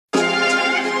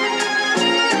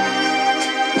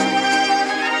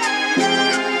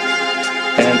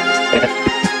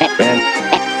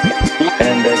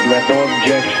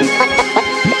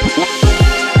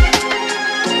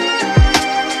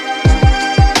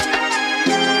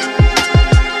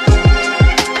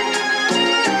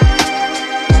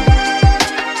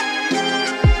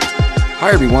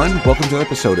Hi, everyone. Welcome to an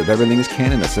episode of Everything is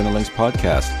Canon, a Cinelinx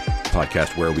podcast. A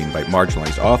podcast where we invite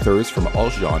marginalized authors from all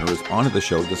genres onto the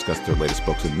show to discuss their latest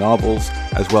books and novels,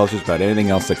 as well as just about anything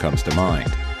else that comes to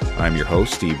mind. I'm your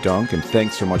host, Steve Dunk, and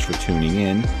thanks so much for tuning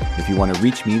in. If you want to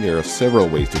reach me, there are several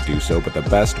ways to do so, but the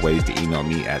best way is to email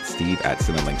me at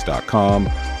steve@cinelinx.com,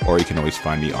 or you can always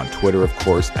find me on Twitter, of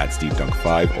course, at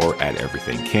SteveDunk5 or at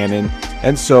Everything Canon.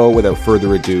 And so, without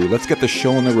further ado, let's get the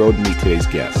show on the road and meet today's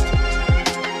guest.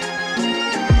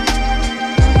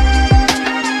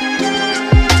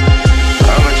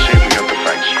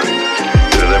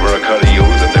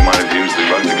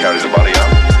 Carry the body out.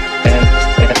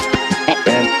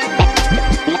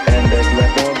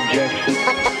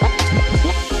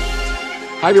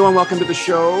 Hi everyone, welcome to the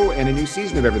show and a new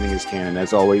season of Everything is Canon.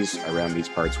 As always, around these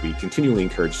parts, we continually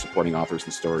encourage supporting authors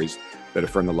and stories that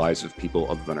affirm the lives of people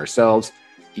other than ourselves.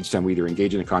 Each time we either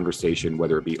engage in a conversation,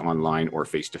 whether it be online or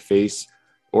face-to-face,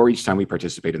 or each time we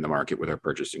participate in the market with our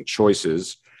purchasing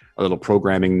choices. A little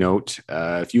programming note,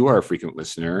 if you are a frequent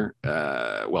listener,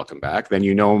 welcome back. Then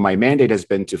you know my mandate has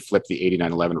been to flip the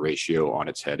 89-11 ratio on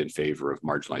its head in favor of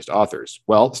marginalized authors.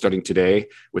 Well, starting today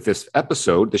with this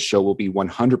episode, the show will be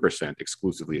 100%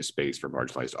 exclusively a space for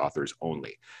marginalized authors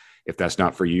only. If that's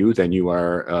not for you, then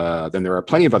then there are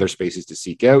plenty of other spaces to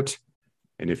seek out.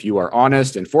 And if you are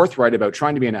honest and forthright about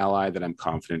trying to be an ally, then I'm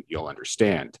confident you'll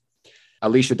understand.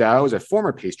 Alicia Dow is a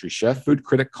former pastry chef, food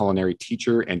critic, culinary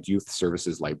teacher, and youth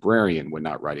services librarian. When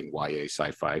not writing YA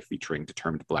sci-fi featuring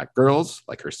determined Black girls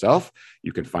like herself,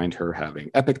 you can find her having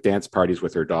epic dance parties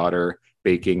with her daughter,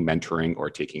 baking, mentoring,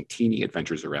 or taking teeny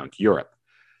adventures around Europe.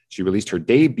 She released her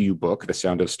debut book, The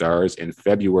Sound of Stars, in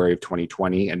February of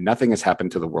 2020, and nothing has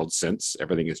happened to the world since.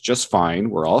 Everything is just fine.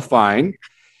 We're all fine.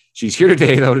 She's here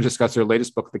today, though, to discuss her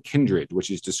latest book, The Kindred, which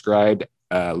is described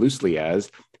loosely as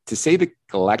to save a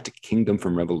galactic kingdom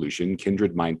from revolution.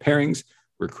 Kindred mind pairings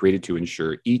were created to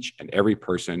ensure each and every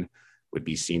person would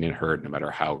be seen and heard, no matter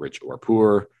how rich or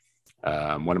poor.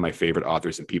 One of my favorite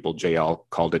authors and people, JL,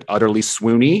 called it utterly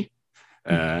swoony.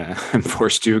 I'm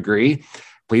forced to agree.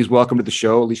 Please welcome to the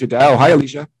show, Alicia Dow. Hi,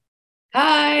 Alicia.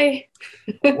 Hi.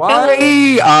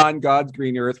 Why on God's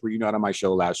green earth were you not on my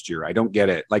show last year? I don't get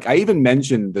it. Like, I even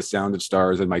mentioned The Sound of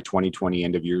Stars in my 2020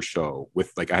 end of year show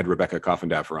with, like, I had Rebecca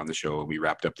Coffendaffer on the show and we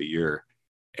wrapped up the year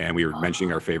and we were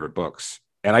mentioning our favorite books.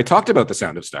 And I talked about The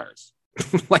Sound of Stars.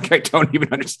 Like, I don't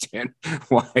even understand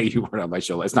why you weren't on my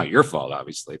show. It's not your fault,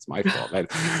 obviously. It's my fault. I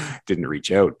didn't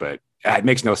reach out, but it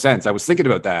makes no sense. I was thinking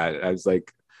about that. I was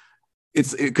like,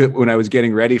 when I was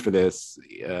getting ready for this,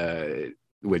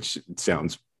 which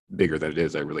sounds bigger than it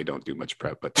is. I really don't do much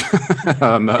prep, but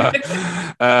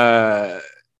I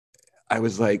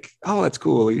was like, oh, that's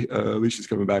cool. Alicia's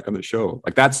coming back on the show.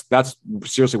 Like, that's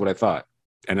seriously what I thought.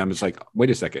 And I'm just like, wait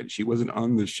a second. She wasn't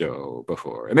on the show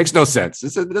before. It makes no sense.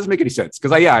 It doesn't make any sense.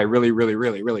 Because I really, really,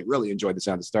 really, really, really enjoyed The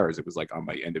Sound of Stars. It was like on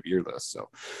my end of year list. So,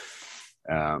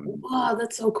 wow,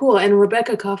 that's so cool. And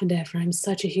Rebecca Coffendaffer, I'm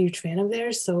such a huge fan of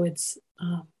theirs. So it's,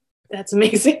 that's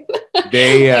amazing.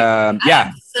 I'm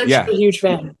such a huge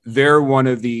fan. They're one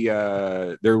of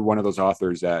those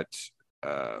authors that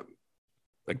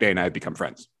like they and I have become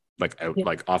friends, like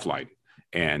offline.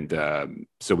 And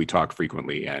so we talk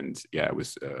frequently, and it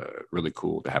was really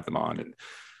cool to have them on.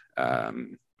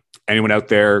 And anyone out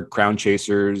there, crown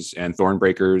chasers and throne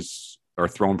breakers,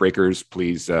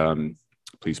 please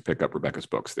pick up Rebecca's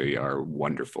books. They are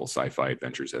wonderful sci-fi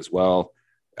adventures as well.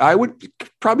 I would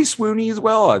probably swoony as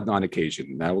well on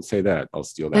occasion. I will say that. I'll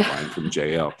steal that line from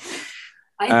JL.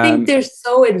 I think they're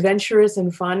so adventurous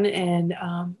and fun, and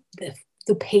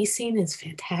the pacing is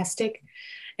fantastic,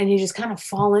 and you just kind of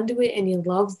fall into it, and you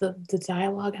love the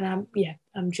dialogue. And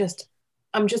I'm just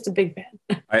a big fan.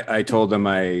 I told them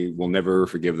I will never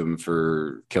forgive them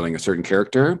for killing a certain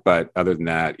character, but other than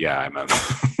that, I'm a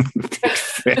big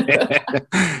fan.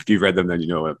 If you've read them, then you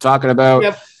know what I'm talking about.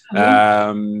 Yep.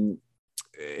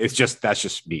 That's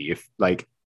just me.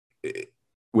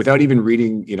 Without even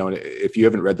reading, if you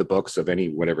haven't read the books of any,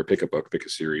 whatever, pick a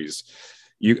series,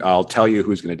 I'll tell you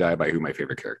who's going to die by who my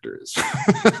favorite character is.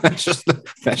 That's just the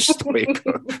way it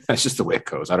goes. That's just the way it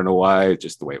goes. I don't know why. It's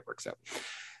just the way it works out.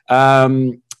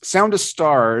 Sound of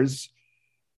Stars.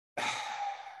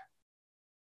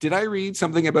 Did I read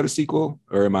something about a sequel,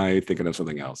 or am I thinking of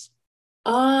something else?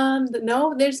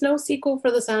 No, there's no sequel for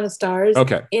The Sound of Stars.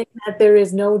 Okay. In that there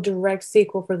is no direct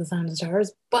sequel for The Sound of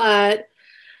Stars, but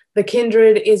The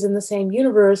Kindred is in the same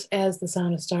universe as The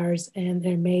Sound of Stars, and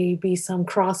there may be some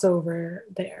crossover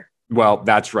there. Well,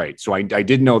 that's right. So I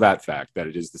did know that fact, that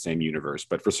it is the same universe,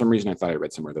 but for some reason I thought I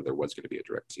read somewhere that there was going to be a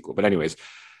direct sequel. But anyways,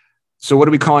 So what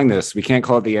are we calling this? We can't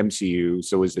call it the MCU.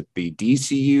 So is it the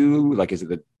DCU? Like, is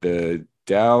it the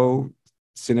Dow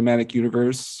Cinematic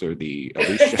Universe or the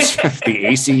the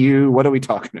ACU? What are we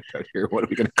talking about here? What are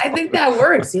we going to call I think that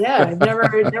works. Yeah. I've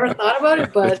never thought about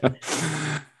it, but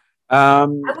I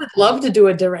would love to do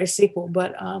a direct sequel,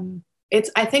 but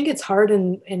I think it's hard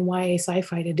in YA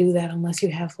sci-fi to do that unless you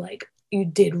have like you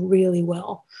did really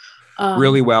well.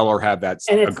 Really well, or have that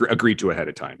agreed to ahead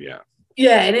of time. Yeah.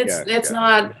 Yeah, and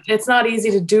it's not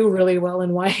easy to do really well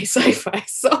in YA sci-fi.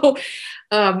 So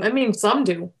I mean some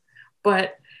do,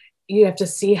 but you have to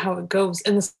see how it goes.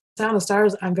 And the Sound of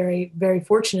Stars, I'm very, very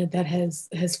fortunate that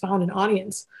has found an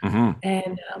audience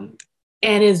and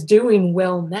is doing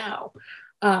well now.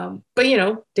 But you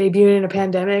know, debuting in a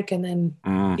pandemic and then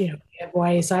you know, you have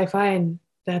YA sci-fi and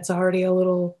that's already a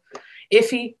little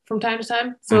iffy from time to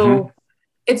time. So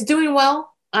it's doing well.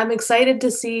 I'm excited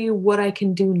to see what I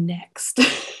can do next.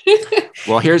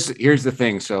 Well, here's the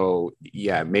thing. So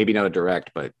yeah, maybe not a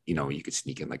direct, but you know, you could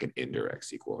sneak in like an indirect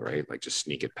sequel, right? Like just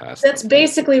sneak it past. That's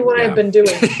basically what I've been doing.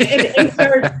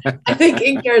 And I think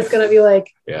Inkard's gonna be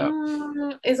like,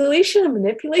 is Alicia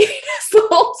manipulating us the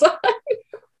whole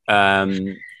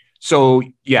time? So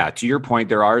yeah, to your point,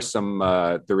 there are some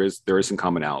there is some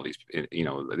commonalities, you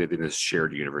know, in this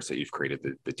shared universe that you've created,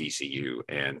 the DCU,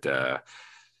 and the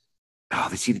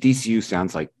DCU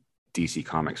sounds like DC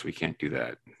Comics. We can't do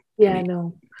that. Yeah, I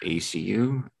know.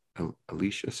 ACU,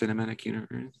 Alicia Cinematic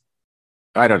Universe.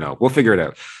 I don't know. We'll figure it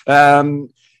out.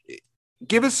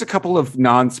 Give us a couple of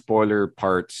non-spoiler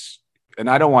parts, and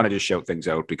I don't want to just shout things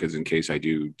out because in case I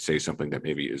do say something that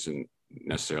maybe isn't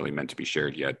necessarily meant to be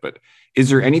shared yet. But is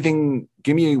there anything?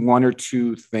 Give me one or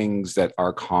two things that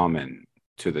are common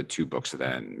to the two books.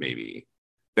 Then maybe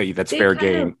that's fair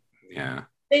game. Yeah.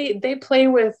 They play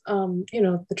with you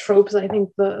know, the tropes. I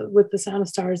think with the Sound of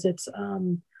Stars, it's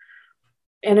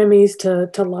enemies to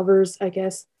lovers, I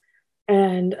guess,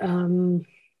 and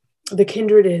the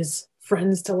kindred is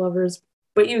friends to lovers.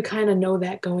 But you kind of know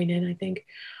that going in, I think.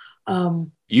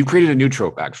 You created a new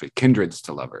trope, actually, kindreds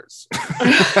to lovers.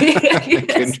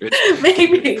 Kindreds.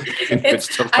 Maybe. Kindreds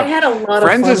to lovers. I had a lot of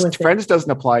fun with it. Friends doesn't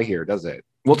apply here, does it?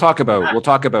 We'll talk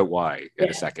about why in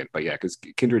a second, but yeah, because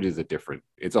kindred is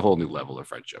it's a whole new level of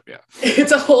friendship. Yeah,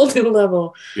 it's a whole new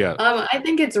level. Yeah, I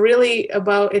think it's really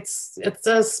about it's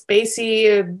a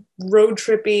spacey road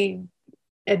trippy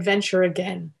adventure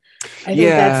again. I think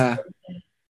that's.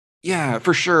 Yeah,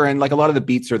 for sure. And like a lot of the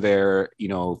beats are there, you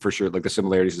know, for sure. Like the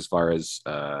similarities as far as,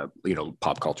 you know,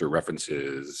 pop culture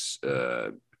references,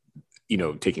 you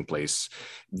know, taking place,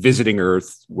 visiting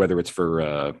Earth, whether it's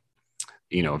for,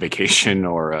 you know, vacation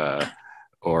or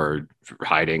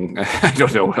hiding, I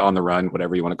don't know, on the run,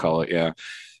 whatever you want to call it. Yeah.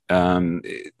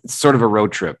 It's sort of a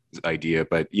road trip idea,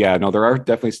 but yeah, no, there are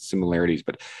definitely similarities,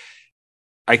 but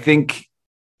I think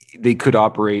they could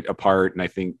operate apart. And I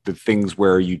think the things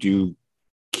where you do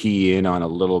key in on a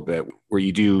little bit, where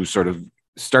you do sort of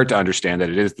start to understand that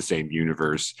it is the same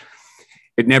universe,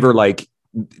 it never it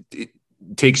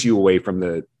takes you away from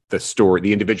the story,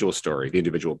 the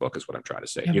individual book is what I'm trying to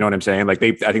say. You know what I'm saying? Like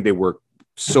I think they work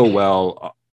so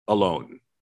well alone.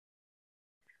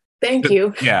 Thank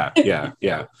you. Yeah.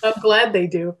 I'm glad they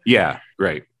do. Yeah,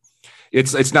 right.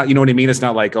 It's not, you know what I mean? It's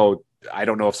not like, oh, I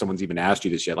don't know if someone's even asked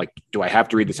you this yet. Like, do I have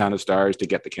to read The Sound of Stars to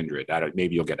get the kindred?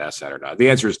 Maybe you'll get asked that or not. The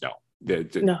answer is no.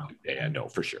 No. Yeah, no,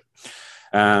 for sure.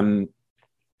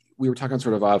 We were talking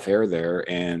sort of off air there,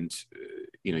 and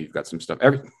you know, you've got some stuff.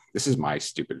 This is my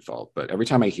stupid fault, but every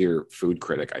time I hear food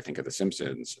critic, I think of The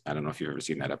Simpsons. I don't know if you've ever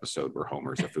seen that episode where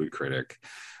Homer's a food critic.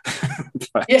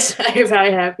 But, yes,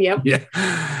 I have. Yep. Yeah.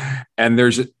 And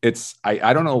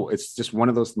I don't know. It's just one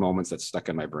of those moments that's stuck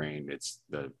in my brain.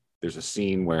 There's a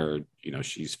scene where, you know,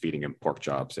 she's feeding him pork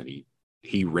chops and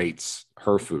he rates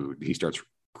her food. He starts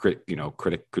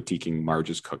critiquing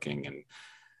Marge's cooking, and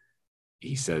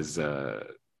he says,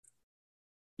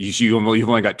 you've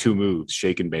only got two moves,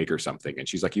 shake and bake or something. And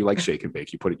she's like, you like shake and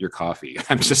bake, you put it in your coffee.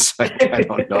 I'm just like, I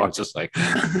don't know. It's just like,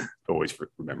 always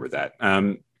remember that.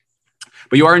 But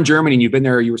you are in Germany and you've been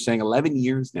there, you were saying 11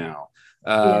 years now.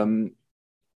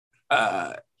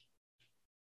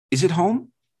 Is it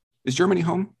home? Is Germany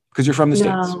home? Because you're from the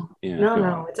States. Yeah,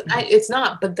 no. It's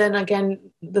not. But then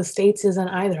again, the States isn't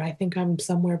either. I think I'm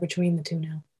somewhere between the two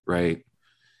now. Right.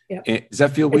 Yeah. Does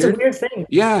that feel weird? It's a weird thing.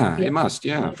 Yeah, it must.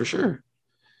 Yeah, for sure.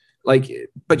 Like,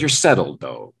 but you're settled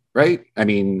though, right? I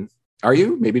mean, are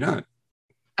you? Maybe not.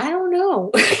 I don't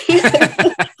know.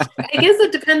 I guess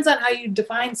it depends on how you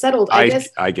define settled. I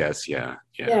guess. Yeah.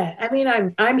 Yeah. I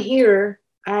mean, I'm here.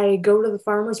 I go to the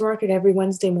farmer's market every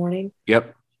Wednesday morning.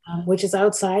 Yep. Which is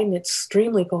outside and it's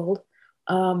extremely cold.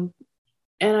 And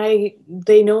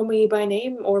they know me by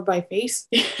name or by face.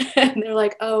 And they're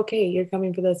like, oh, okay, you're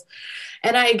coming for this.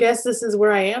 And I guess this is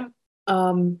where I am.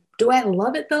 Do I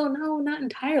love it though? No, not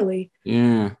entirely.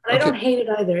 Yeah. But I don't hate it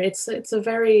either. It's a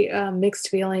very mixed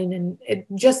feeling, and it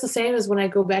just the same as when I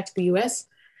go back to the US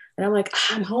and I'm like,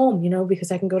 I'm home,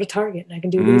 because I can go to Target and I can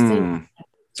do these things.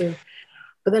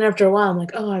 But then after a while, I'm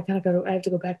like, oh, I have to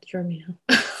go back to Germany now.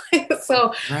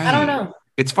 So right. I don't know.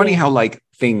 It's funny how like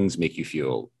things make you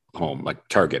feel home, like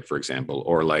Target, for example,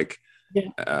 or like,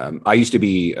 I used to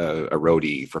be a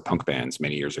roadie for punk bands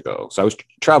many years ago. So I was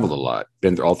traveled a lot,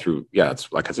 been all through,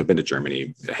 it's like, I've been to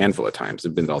Germany a handful of times.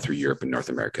 I've been all through Europe and North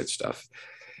America and stuff.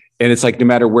 And it's like, no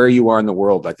matter where you are in the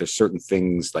world, like there's certain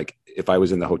things, like if I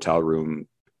was in the hotel room,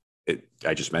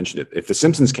 I just mentioned it. If The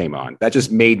Simpsons came on, that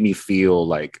just made me feel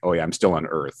like, oh yeah, I'm still on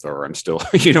Earth, or I'm still,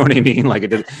 you know what I mean?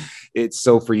 Like it's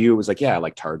so for you, it was like, yeah,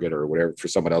 like Target or whatever. For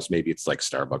someone else, maybe it's like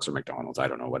Starbucks or McDonald's. I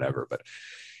don't know, whatever. But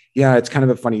yeah, it's kind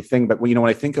of a funny thing. But when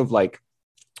I think of like,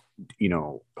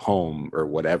 home or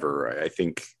whatever, I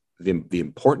think the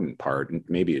important part, and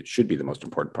maybe it should be the most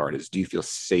important part, is do you feel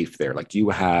safe there? Like, do you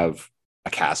have a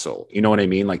castle? You know what I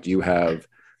mean? Like, do you have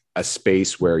a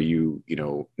space where you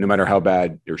no matter how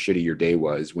bad or shitty your day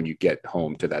was, when you get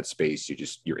home to that space,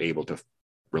 you're able to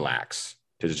relax,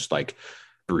 to just like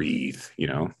breathe,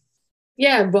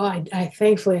 Yeah, but I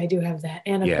thankfully I do have that.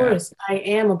 And of course, I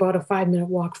am about a 5-minute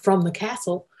walk from the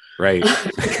castle. Right.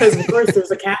 Because of course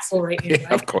there's a castle right nearby.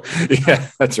 Yeah, of course. Yeah,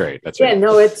 that's right. Yeah,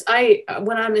 no,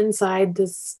 when I'm inside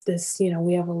this,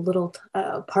 we have a little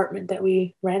apartment that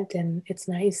we rent, and it's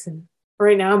nice. And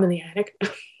right now I'm in the attic.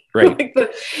 Right.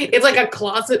 It's like a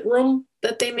closet room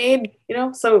that they made,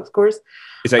 so of course.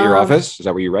 Is that your office? Is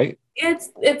that where you write?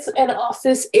 It's an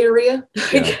office area,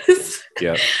 I guess.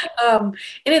 Yeah. And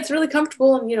it's really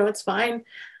comfortable, and it's fine.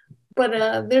 But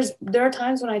there are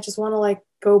times when I just want to like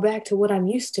go back to what I'm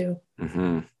used to.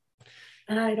 Mm-hmm.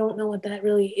 And I don't know what that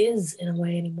really is in a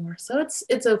way anymore. So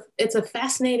it's a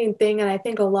fascinating thing, and I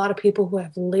think a lot of people who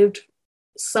have lived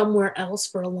somewhere else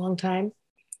for a long time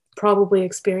probably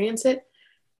experience it.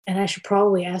 And I should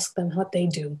probably ask them what they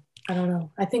do. I don't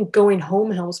know. I think going home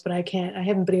helps, but I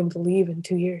haven't been able to leave in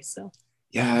 2 years. So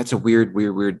yeah, it's a weird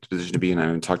position to be in.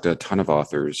 I talked to a ton of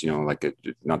authors, like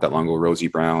not that long ago, Rosie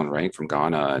Brown, right, from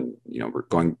Ghana, and we're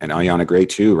going, and Ayana Gray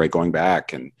too, right, going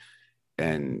back and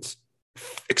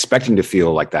expecting to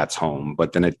feel like that's home,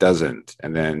 but then it doesn't.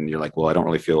 And then you're like, well, I don't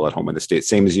really feel at home in the States.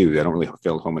 Same as you. I don't really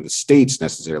feel at home in the States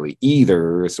necessarily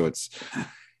either. So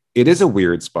it is a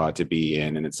weird spot to be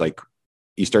in, and it's like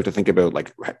you start to think about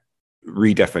like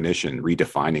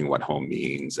redefining what home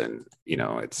means, and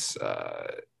it's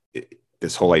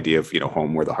this whole idea of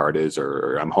home where the heart is,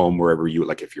 or I'm home wherever you,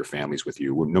 like if your family's with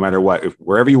you, no matter what,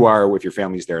 wherever you are, if your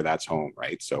family's there, that's home,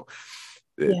 right? So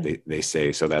they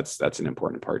say, so that's an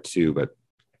important part too. But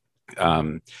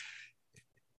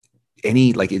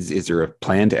is there a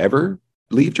plan to ever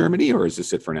leave Germany, or is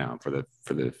this it for now, for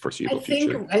the foreseeable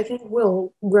future? I think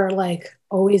we're like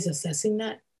always assessing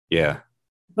that. Yeah.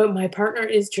 But my partner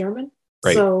is German,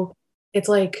 right. So it's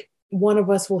like one of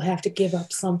us will have to give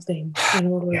up something in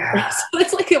order. So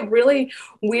it's like a really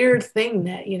weird thing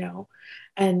that,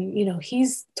 and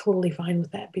he's totally fine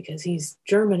with that because he's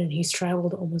German and he's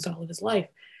traveled almost all of his life,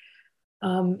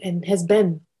 and has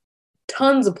been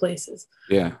tons of places.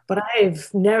 Yeah. But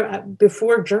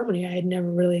before Germany, I had never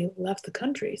really left the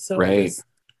country. So right.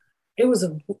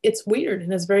 It's weird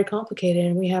and it's very complicated.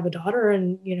 And we have a daughter,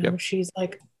 and she's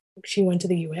like, she went to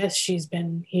the US, she's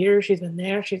been here, she's been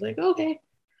there, she's like, okay,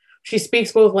 she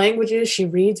speaks both languages, she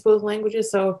reads both languages.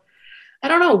 So I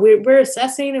don't know, we're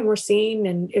assessing and we're seeing,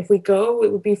 and if we go,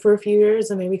 it would be for a few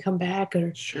years and maybe come back,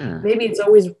 or maybe it's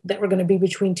always that we're going to be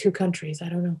between two countries. I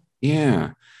don't know.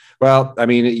 Yeah, well, I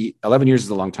mean, 11 years is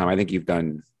a long time. I think you've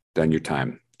done your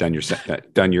time, done your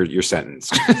sentence.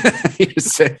 I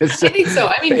think so.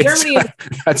 I mean, Germany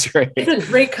that's right. It's a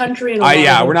great country.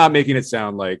 We're not making it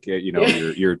sound like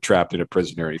you're trapped in a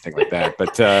prison or anything like that.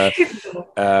 But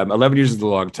 11 years is a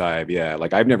long time. Yeah,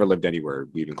 like I've never lived anywhere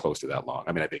even close to that long.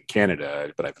 I mean, I've been in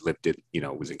Canada, but I've lived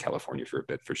was in California for a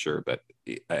bit for sure. But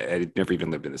I never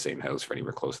even lived in the same house for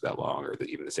anywhere close to that long, or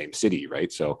even the same city,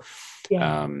 right? So,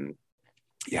 I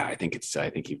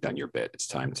think you've done your bit. It's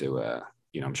time to.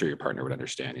 I'm sure your partner would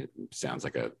understand. It sounds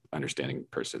like a understanding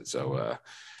person. So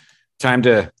time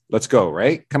to, let's go,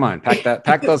 right? Come on, pack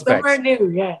those bags. Somewhere new,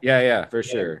 yeah. Yeah, for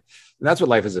sure. And that's what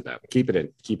life is about. Keeping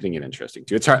it interesting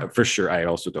too. It's hard for sure. I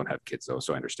also don't have kids though,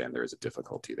 so I understand there is a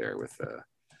difficulty there with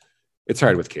it's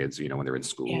hard with kids, when they're in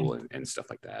school and stuff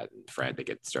like that. And they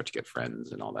start to get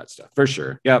friends and all that stuff. For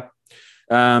sure. Yep.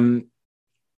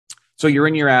 So you're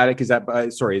in your attic. Is that,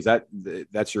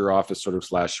 that's your office sort of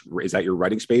slash, is that your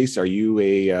writing space? Are you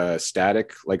a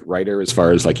static like writer as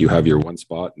far as like you have your one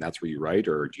spot and that's where you write,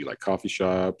 or do you like coffee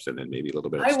shops and then maybe a little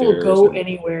bit upstairs? I will go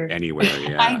anywhere. Anywhere,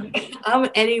 yeah. I'm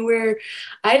anywhere.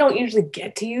 I don't usually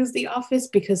get to use the office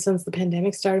because since the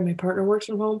pandemic started, my partner works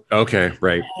from home. Okay,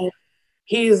 right. And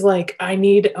he's like, I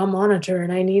need a monitor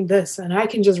and I need this, and I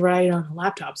can just write on a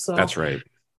laptop. So that's right.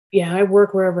 Yeah, I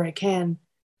work wherever I can.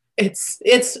 It's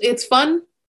fun.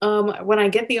 When I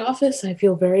get the office, I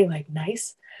feel very like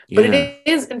nice, but it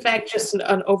is in fact just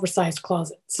an oversized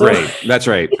closet. So. Right. That's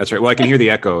right. Well, I can hear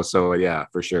the echo. So yeah,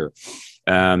 for sure.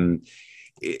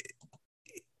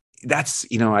 That's,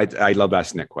 I love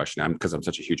asking that question because I'm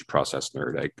such a huge process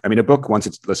nerd. I mean, a book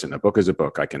a book is a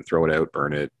book. I can throw it out,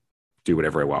 burn it, do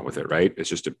whatever I want with it. Right. It's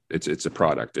just it's a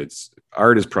product.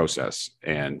 Art is process.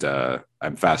 And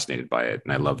I'm fascinated by it.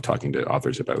 And I love talking to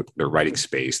authors about their writing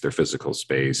space, their physical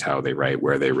space, how they write,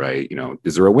 where they write,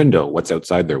 is there a window? What's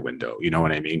outside their window? You know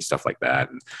what I mean? Stuff like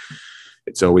that. And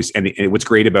it's always, and what's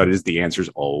great about it is the answer is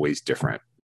always different.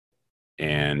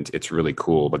 And it's really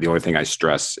cool. But the only thing I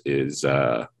stress is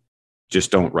just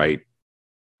don't write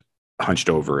hunched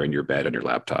over in your bed on your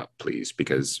laptop, please,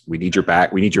 because we need your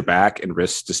back. We need your back and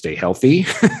wrists to stay healthy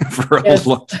for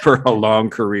a long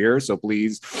career. So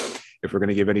please, if we're going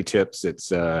to give any tips,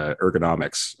 it's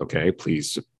ergonomics. Okay,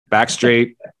 please, back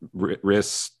straight,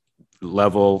 wrists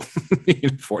level,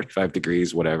 45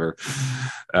 degrees, whatever.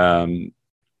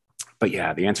 But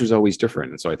yeah, the answer is always different,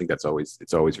 and so I think it's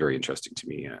always very interesting to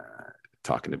me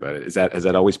talking about it. Has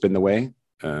that always been the way?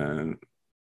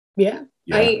 Yeah.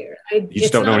 I you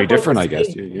just don't know any different, I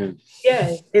guess.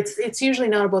 Yeah. It's usually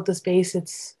not about the space.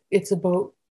 It's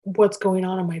about what's going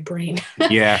on in my brain.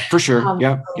 Yeah, for sure.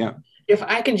 Yeah. If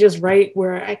I can just write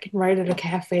where I can write at a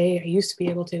cafe, I used to be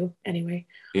able to anyway.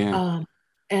 Yeah.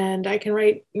 And I can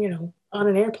write, on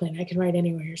an airplane. I can write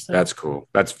anywhere. So that's cool.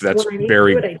 That's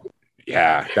very.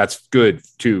 Yeah, that's good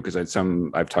too, because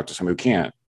I've talked to some who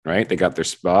can't. Right, they got their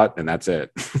spot, and that's it.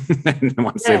 And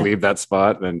once they leave that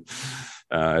spot, then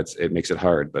it makes it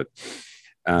hard. But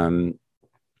I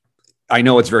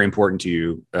know it's very important to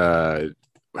you.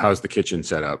 How's the kitchen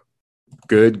set up?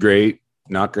 Good, great,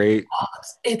 not great? Oh,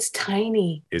 it's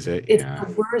tiny. Is it? It's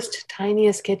the worst,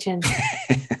 tiniest kitchen.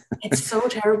 It's so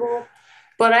terrible,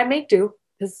 but I make do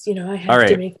because I have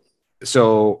to make.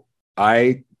 So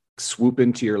I swoop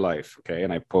into your life, okay,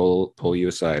 and I pull you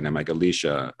aside, and I'm like,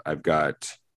 Alicia, I've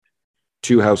got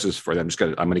 2 houses for them.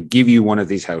 I'm going to give you one of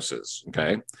these houses,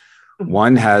 okay? Mm-hmm.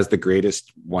 One has the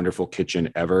greatest, wonderful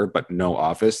kitchen ever, but no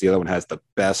office. The other one has the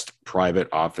best private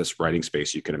office writing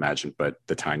space you can imagine, but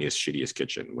the tiniest, shittiest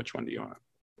kitchen. Which one do you want?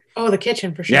 Oh, the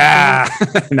kitchen for sure. Yeah,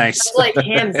 nice. That's like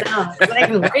hands down. But I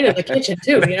can write in the kitchen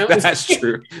too. That's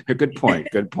true. Good point.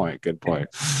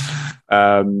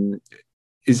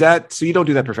 Is that so? You don't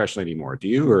do that professionally anymore, do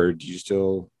you, or do you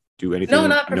still do anything? No,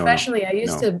 not professionally. I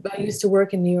used to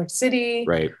work in New York City.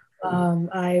 Right.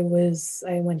 I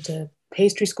went to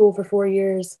pastry school for 4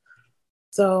 years.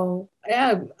 So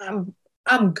yeah,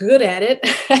 I'm good at it.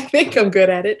 I think I'm good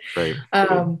at it. Right.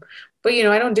 But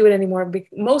I don't do it anymore,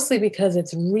 mostly because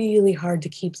it's really hard to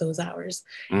keep those hours.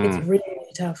 It's really,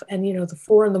 really tough. And the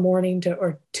 4 a.m.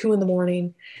 or 2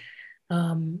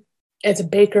 a.m. As a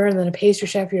baker and then a pastry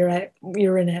chef,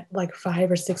 you're in at like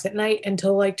 5 or 6 at night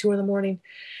until like 2 a.m.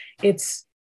 It's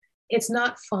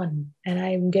not fun, and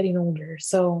I'm getting older,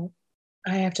 so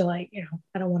I have to I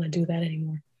don't want to do that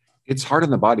anymore. It's hard on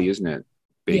the body, isn't it?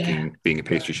 Baking, being a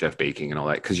pastry chef, baking and all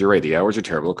that. Because you're right, the hours are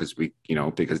terrible because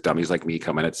because dummies like me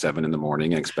come in at 7 a.m.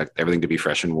 and expect everything to be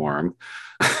fresh and warm.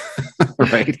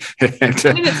 Right. I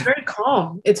mean, it's very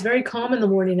calm. It's very calm in the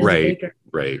morning as a baker.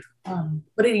 Right.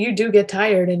 But you do get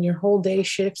tired, and your whole day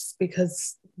shifts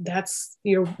because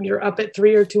you're up at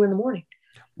 3 or 2 in the morning.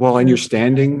 Well, and you're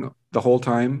standing the whole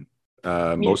time,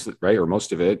 most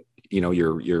of it.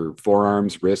 Your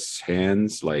forearms, wrists,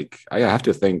 hands. Like, I have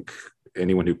to think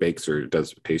anyone who bakes or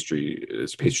does pastry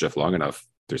is a pastry chef long enough.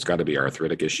 There's got to be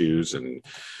arthritic issues and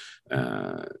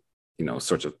all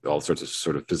sorts of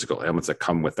sort of physical ailments that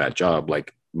come with that job.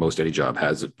 Like most any job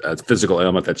has a physical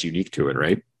ailment that's unique to it,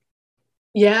 right?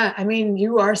 Yeah, I mean,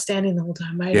 you are standing the whole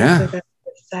time. I don't think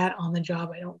I sat on the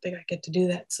job. I don't think I get to do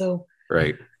that. So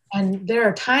right. And there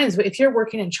are times, but if you're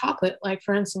working in chocolate, like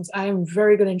for instance, I am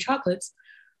very good in chocolates.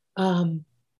 You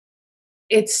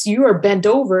are bent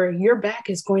over, your back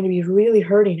is going to be really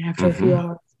hurting after a few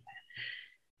hours.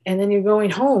 And then you're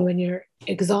going home and you're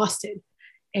exhausted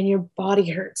and your body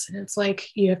hurts. And it's like,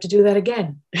 you have to do that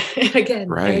again and again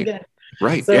and again.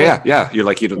 Right. So, Yeah. You're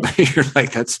like, you're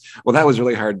like, that was a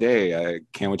really hard day. I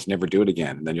can't wait to never do it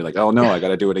again. And then you're like, oh no, I got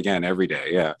to do it again every day.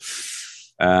 Yeah.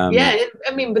 Yeah.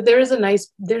 I mean, but there's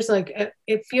like,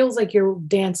 it feels like you're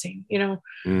dancing, you know?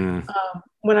 Mm,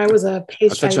 When I was a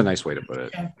that's such a nice way to put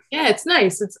it. yeah, it's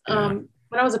nice. It's, Yeah.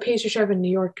 when I was a pastry chef in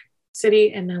New York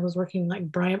City and I was working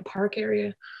like Bryant Park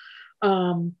area,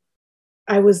 um,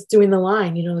 I was doing the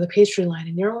line, you know, the pastry line,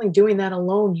 and you're only doing that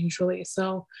alone usually.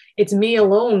 So it's me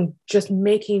alone just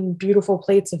making beautiful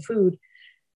plates of food.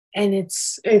 And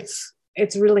it's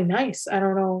really nice. I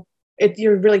don't know.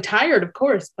 You're really tired, of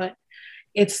course, but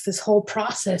it's this whole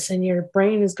process and your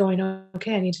brain is going,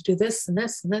 okay, I need to do this and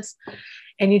this and this.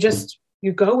 And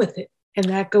you go with it. And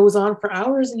that goes on for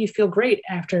hours and you feel great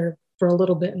after for a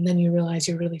little bit. And then you realize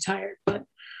you're really tired. But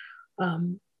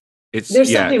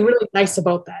there's something really nice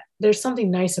about that. There's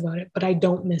something nice about it, but I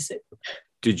don't miss it.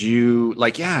 Did you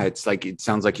like, it's like, it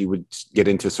sounds like you would get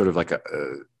into sort of like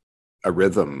a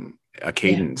rhythm, a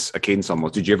cadence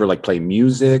almost. Did you ever like play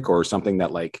music or something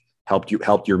that like helped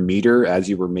your meter as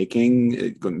you were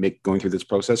going through this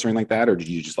process or anything like that? Or did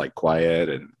you just like quiet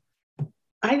and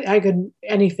I could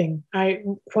anything.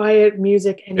 Quiet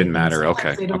music, anything. Didn't matter.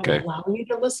 Sometimes they don't allow you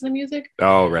to listen to music.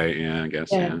 Oh, right. Yeah, I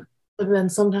guess. Yeah. But then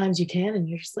sometimes you can, and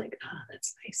you're just like,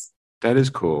 that's nice. That is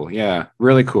cool. Yeah,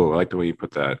 really cool. I like the way you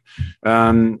put that.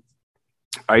 I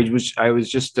was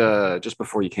just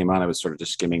before you came on, I was sort of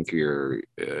just skimming through your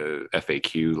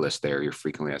FAQ list there, your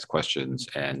frequently asked questions,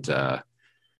 and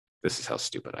this is how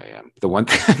stupid I am. The one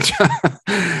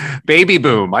thing, baby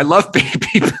boom. I love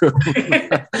baby boom.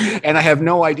 And I have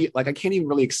no idea. Like, I can't even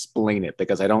really explain it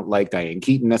because I don't like Diane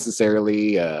Keaton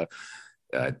necessarily.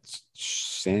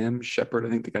 Sam Shepard, I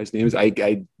think the guy's name is.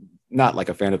 I not like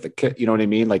a fan of the kid. You know what I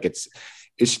mean? Like it's.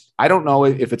 I don't know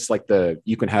if it's like the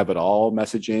you can have it all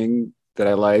messaging that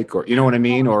I like, or you know what I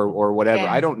mean, or whatever.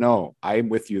 Yeah. I don't know. I'm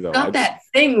with you though. Not that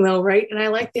thing though, right? And I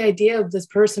like the idea of this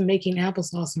person making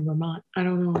applesauce in Vermont. I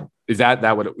don't know. Is that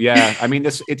what? Yeah. I mean,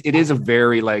 it is a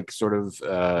very like sort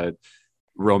of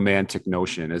romantic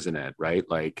notion, isn't it? Right?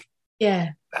 Like. Yeah.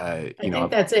 I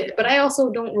think that's it. But I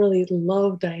also don't really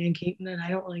love Diane Keaton, and I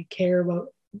don't really care about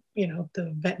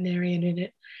the veterinarian in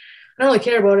it. I don't really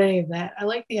care about any of that. I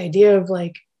like the idea of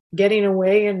like getting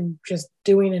away and just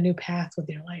doing a new path with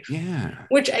your life. Yeah.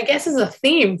 Which I guess is a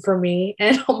theme for me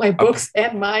and all my books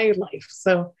and my life.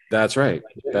 So that's right.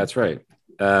 That's right.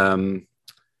 What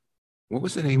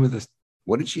was the name of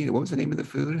what was the name of the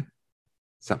food?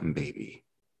 Something baby.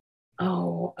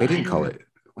 Oh, they didn't call it.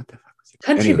 What the fuck was it?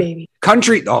 Country Baby.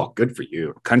 Country. Oh, good for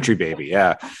you. Country Baby.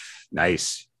 Yeah.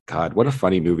 Nice. God, what a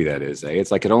funny movie that is. Eh?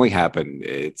 It's like it only happened.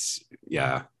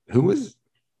 Who was?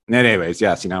 Anyways,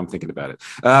 yeah. See, now I'm thinking about it.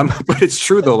 But it's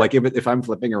true though. Like if I'm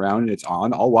flipping around and it's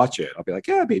on, I'll watch it. I'll be like,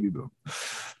 yeah, baby boom.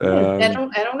 I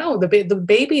don't know. The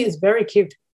baby is very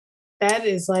cute. That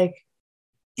is like.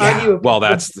 Yeah. Well,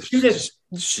 that's she's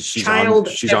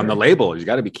on the label. She's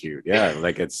got to be cute. Yeah.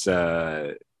 Like it's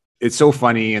so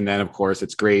funny, and then of course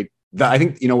it's great. I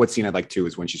think what scene I'd like too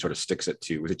is when she sort of sticks it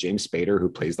to, was it James Spader who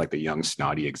plays like the young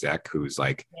snotty exec who's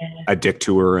like a dick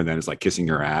to her and then is like kissing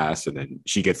her ass, and then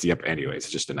she gets the anyways, it's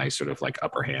just a nice sort of like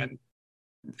upper hand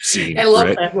scene. I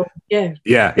love that one.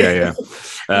 Yeah.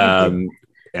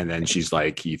 And then she's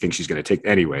like, he thinks she's going to take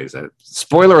anyways.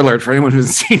 Spoiler alert for anyone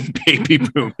who's seen Baby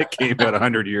Boom. It came out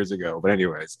 100 years ago. But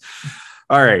anyways.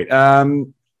 All right.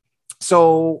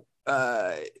 So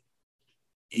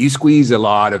you squeeze a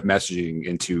lot of messaging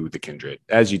into the Kindred,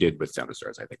 as you did with Sound of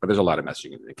Stars, I think. But there's a lot of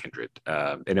messaging in the Kindred.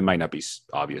 And it might not be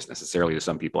obvious necessarily to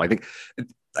some people. I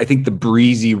think the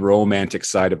breezy romantic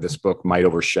side of this book might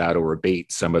overshadow or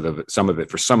abate some of it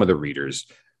for some of the readers.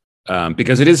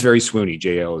 Because it is very swoony.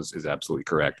 JL is absolutely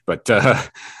correct, but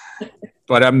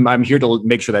I'm here to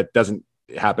make sure that doesn't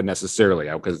happen necessarily,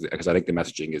 because I think the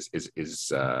messaging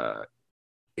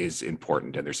is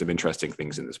important, and there's some interesting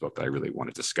things in this book that I really want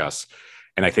to discuss.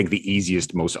 And I think the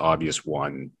easiest, most obvious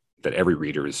one that every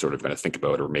reader is sort of going to think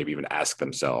about, or maybe even ask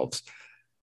themselves,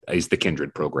 is the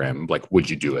Kindred program. Like, would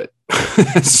you do it?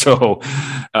 So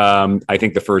I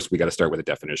think the first, we got to start with a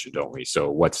definition, don't we?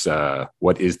 So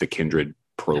what is the Kindred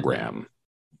program?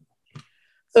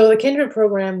 So the Kindred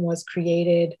program was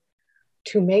created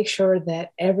to make sure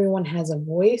that everyone has a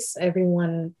voice,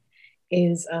 everyone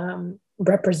is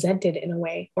represented in a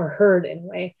way or heard in a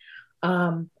way.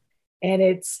 And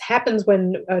it happens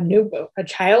when a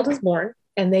child is born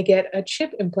and they get a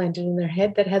chip implanted in their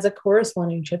head that has a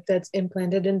corresponding chip that's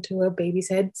implanted into a baby's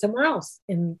head somewhere else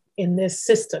in this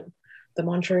system, the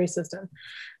Monterey system.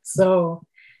 So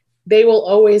they will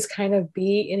always kind of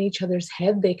be in each other's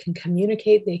head. They can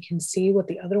communicate. They can see what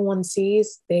the other one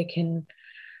sees. They can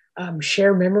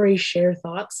share memories, share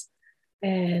thoughts.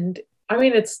 And I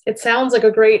mean, it sounds like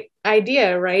a great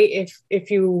idea, right?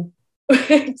 If you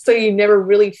so you never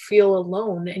really feel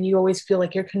alone and you always feel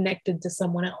like you're connected to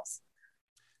someone else.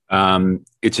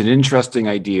 It's an interesting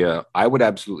idea. I would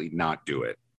absolutely not do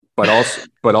it, but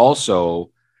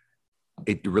also,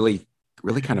 it really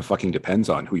kind of fucking depends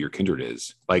on who your kindred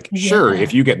is. Like, sure,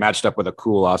 if you get matched up with a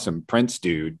cool, awesome Prince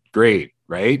dude, great,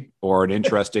 right? Or an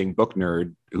interesting book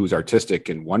nerd who's artistic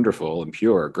and wonderful and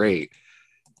pure, great.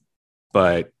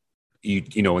 But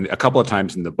you know, a couple of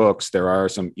times in the books, there are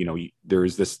some, you know,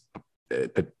 there's this.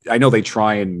 I know they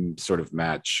try and sort of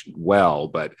match well,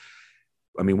 but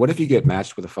I mean, what if you get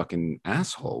matched with a fucking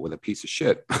asshole, with a piece of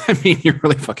shit? I mean, you're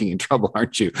really fucking in trouble,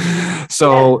 aren't you?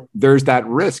 So there's that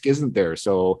risk, isn't there?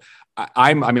 So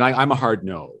I'm a hard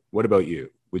no. What about you?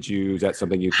 Is that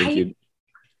something you think you'd?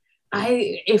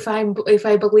 If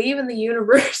I believe in the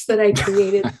universe that I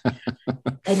created,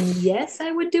 then yes,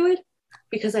 I would do it,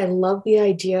 because I love the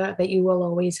idea that you will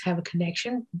always have a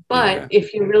connection. But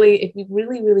if you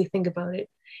really think about it,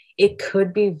 it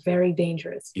could be very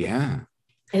dangerous. Yeah.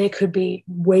 And it could be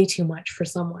way too much for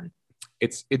someone.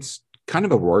 It's kind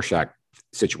of a Rorschach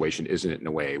situation, isn't it, in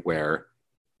a way, where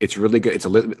it's really good. It's a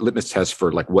litmus test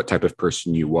for like what type of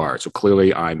person you are. So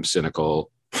clearly I'm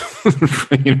cynical,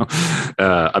 you know,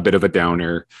 a bit of a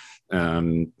downer,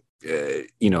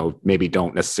 you know, maybe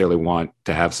don't necessarily want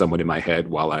to have someone in my head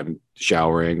while I'm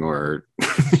showering, or,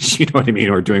 you know what I mean?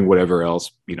 Or doing whatever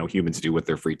else, you know, humans do with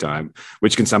their free time,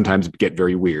 which can sometimes get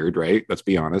very weird, right? Let's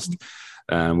be honest.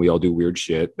 We all do weird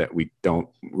shit that we don't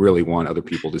really want other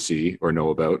people to see or know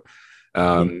about.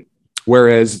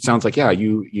 Whereas it sounds like, yeah,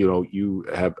 you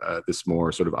have this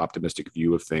more sort of optimistic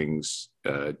view of things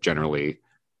generally.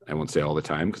 I won't say all the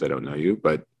time because I don't know you,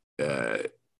 but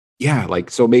yeah, like,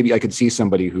 so maybe I could see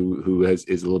somebody who is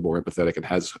a little more empathetic and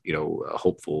has, you know, a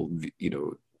hopeful, you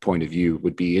know, point of view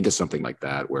would be into something like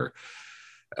that, where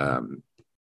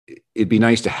it'd be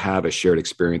nice to have a shared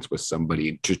experience with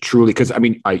somebody to truly, because I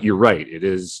mean, you're right. It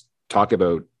is talk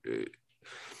about,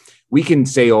 we can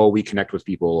say, oh, we connect with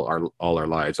people all our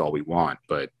lives, all we want.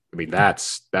 But I mean,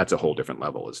 that's a whole different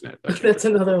level, isn't it? That's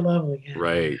another level. Yeah.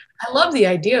 Right. I love the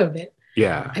idea of it.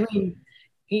 Yeah. I mean,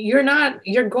 you're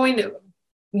going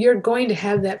to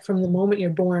have that from the moment you're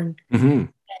born. Mm-hmm.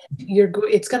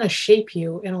 It's going to shape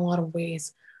you in a lot of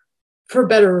ways, for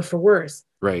better or for worse.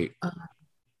 Right.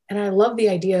 And I love the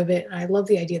idea of it. I love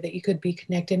the idea that you could be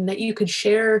connected and that you could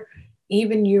share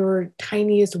even your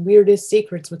tiniest, weirdest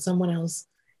secrets with someone else,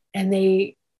 and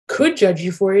they could judge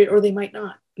you for it, or they might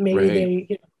not. Maybe they,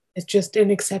 you know, it's just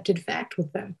an accepted fact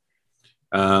with them.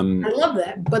 I love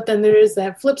that. But then there is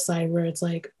that flip side where it's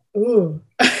like, ooh,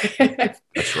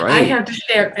 that's right. I have to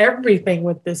share everything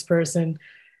with this person,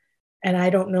 and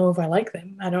I don't know if I like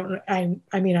them.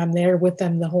 I mean, I'm there with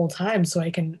them the whole time, so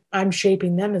I'm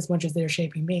shaping them as much as they're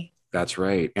shaping me. That's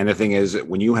right. And the thing is,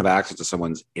 when you have access to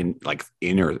someone's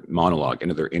inner monologue,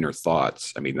 into their inner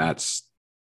thoughts, I mean, that's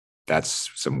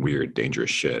some weird, dangerous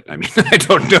shit. I mean, I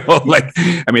don't know. Like,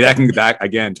 I mean, that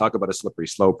again, talk about a slippery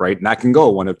slope, right? And that can go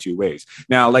one of two ways.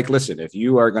 Now, like, listen, if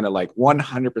you are going to like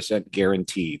 100%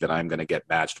 guarantee that I'm going to get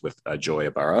matched with Joy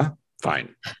Ibarra,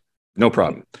 fine. No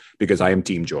problem, because I am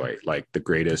Team Joy, like the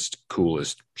greatest,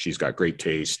 coolest. She's got great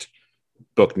taste,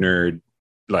 book nerd,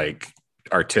 like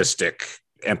artistic,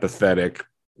 empathetic,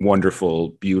 wonderful,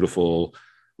 beautiful,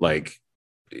 like,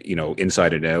 you know,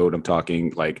 inside and out. I'm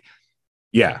talking like,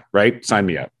 yeah, right. Sign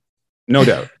me up. No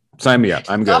doubt. Sign me up.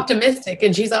 I'm good. Optimistic,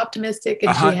 and she's optimistic,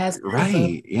 and she has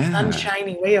right. Yeah.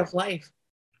 sunshiny way of life.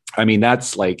 I mean,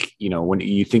 that's like, you know, when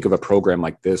you think of a program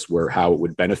like this, where how it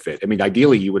would benefit. I mean,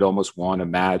 ideally, you would almost want to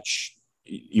match.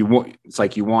 It's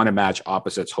like you want to match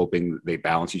opposites, hoping they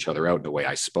balance each other out in a way,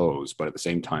 I suppose. But at the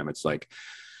same time, it's like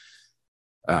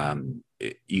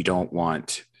you don't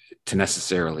want to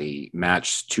necessarily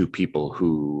match two people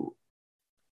who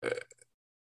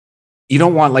you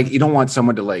don't want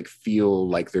someone to like feel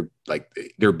like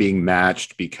they're being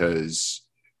matched because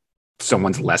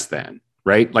someone's less than.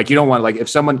 Right? Like, you don't want, like, if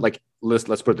someone, like, let's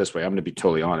put it this way, I'm going to be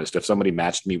totally honest. If somebody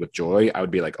matched me with Joy, I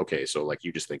would be like, okay, so like,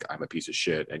 you just think I'm a piece of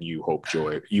shit, and you hope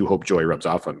Joy rubs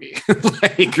off on me.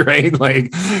 Like, right?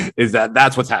 Like,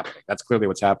 that's what's happening. That's clearly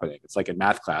what's happening. It's like in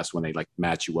math class when they like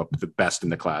match you up with the best in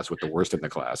the class with the worst in the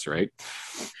class, right?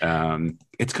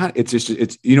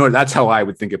 It's you know, that's how I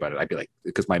would think about it. I'd be like,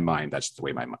 because my mind, that's the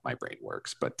way my brain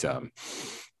works. But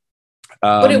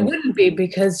it wouldn't be,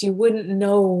 because you wouldn't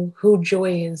know who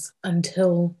Joy is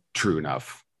until. True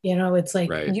enough. You know, it's like,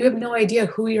 right. You have no idea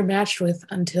who you're matched with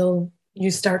until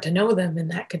you start to know them, and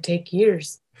that could take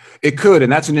years. It could,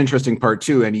 and that's an interesting part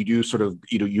too. And you do sort of,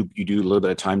 you do a little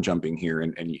bit of time jumping here,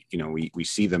 and we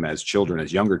see them as children,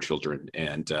 as younger children,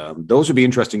 and those would be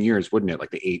interesting years, wouldn't it?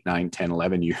 Like the 8, 9, 10,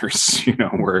 11 years,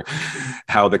 where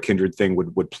how the kindred thing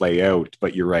would play out.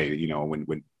 But you're right,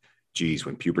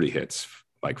 when puberty hits,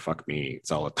 like fuck me, it's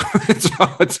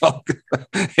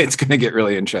going to get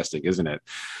really interesting, isn't it?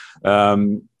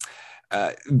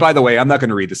 By the way, I'm not going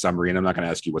to read the summary, and I'm not going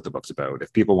to ask you what the book's about.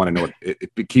 If people want to know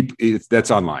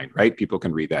that's online, right? People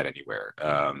can read that anywhere.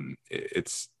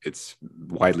 It's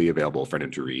widely available for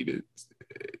anyone to read.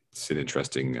 It's an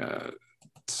interesting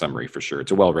summary for sure.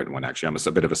 It's a well-written one, actually. I'm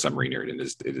a bit of a summary nerd, and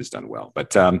it is done well.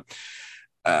 But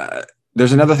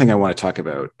there's another thing I want to talk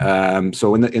about.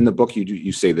 So in the book,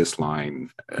 you say this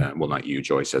line. Well, not you,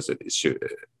 Joy says it.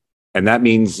 And that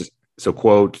means, so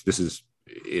quote, this is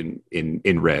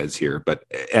in res here,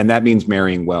 and that means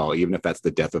marrying well, even if that's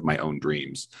the death of my own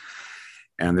dreams.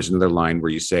 And there's another line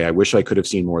where you say, I wish I could have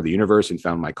seen more of the universe and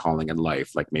found my calling in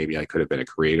life. Like maybe I could have been a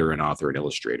creator, an author, an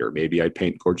illustrator. Maybe I'd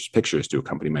paint gorgeous pictures to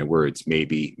accompany my words.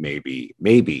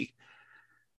 Maybe.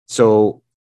 So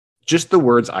just the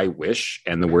words I wish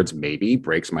and the words maybe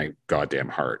breaks my goddamn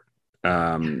heart.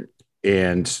 And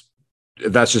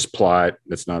that's just plot.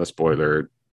 That's not a spoiler.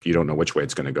 You don't know which way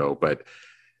it's going to go, but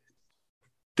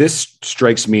this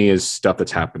strikes me as stuff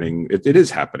that's happening. It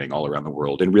is happening all around the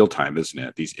world in real time, isn't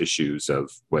it? These issues of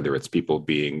whether it's people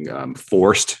being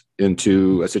forced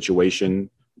into a situation,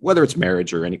 whether it's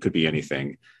marriage or could be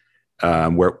anything,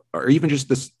 or even just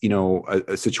this,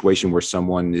 a situation where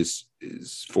someone is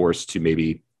forced to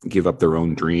maybe give up their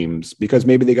own dreams because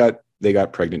maybe they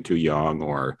got pregnant too young,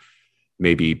 or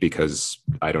maybe because,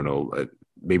 I don't know,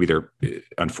 maybe they're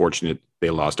unfortunate they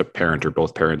lost a parent or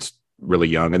both parents really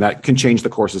young, and that can change the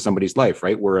course of somebody's life,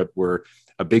 right? Where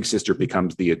a big sister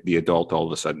becomes the adult all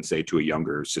of a sudden, say, to a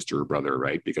younger sister or brother,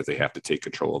 right? Because they have to take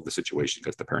control of the situation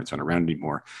because the parents aren't around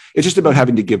anymore. It's just about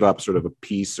having to give up sort of a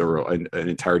piece or an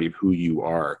entirety of who you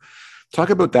are. Talk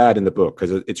about that in the book,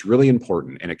 because it's really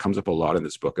important, and it comes up a lot in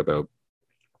this book about,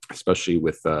 especially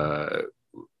with the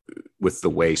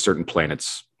way certain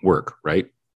planets work,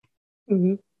 right?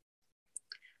 Mm-hmm.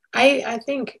 I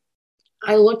think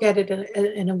I look at it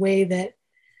in a way that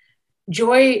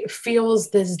Joy feels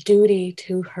this duty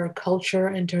to her culture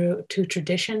and to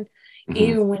tradition, mm-hmm.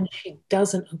 even when she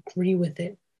doesn't agree with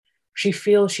it. She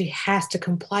feels she has to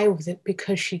comply with it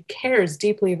because she cares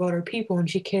deeply about her people and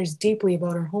she cares deeply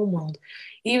about her homeworld,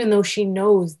 even though she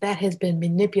knows that has been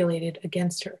manipulated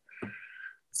against her.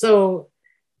 So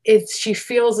she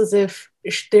feels as if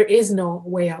there is no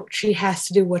way out. She has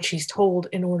to do what she's told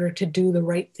in order to do the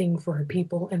right thing for her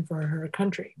people and for her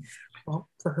country, well,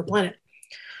 for her planet.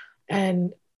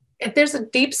 And there's a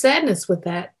deep sadness with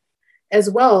that as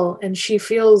well. And she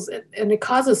feels, and it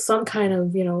causes some kind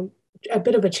of, a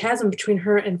bit of a chasm between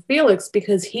her and Felix,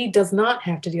 because he does not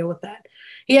have to deal with that.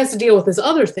 He has to deal with his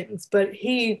other things, but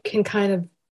he can kind of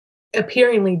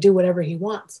appearingly do whatever he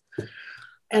wants.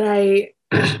 And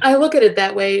I look at it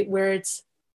that way, where it's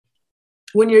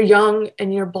when you're young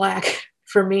and you're Black,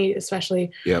 for me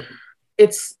especially, yep.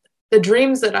 It's the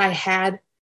dreams that I had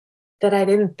that I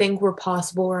didn't think were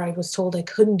possible, or I was told I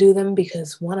couldn't do them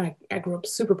because, one, I grew up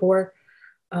super poor,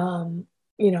 and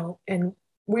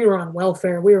we were on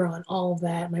welfare. We were on all of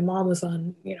that. My mom was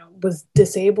was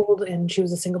disabled, and she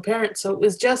was a single parent. So it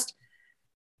was just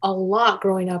a lot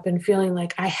growing up and feeling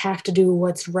like I have to do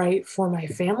what's right for my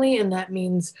family. And that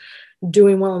means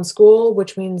doing well in school,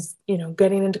 which means,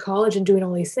 getting into college and doing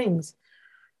all these things.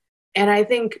 And I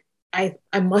think I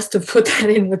must have put that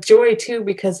in with Joy too,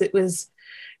 because it was,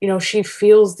 she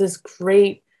feels this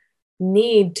great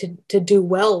need to do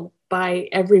well by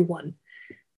everyone.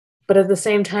 But at the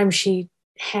same time, she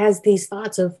has these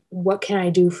thoughts of, what can I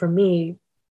do for me?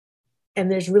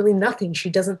 And there's really nothing. She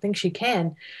doesn't think she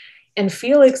can. And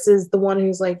Felix is the one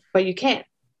who's like, but you can't.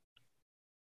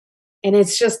 And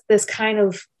it's just this kind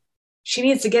of, she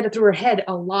needs to get it through her head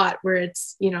a lot, where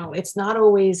it's, it's not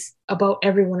always about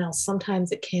everyone else.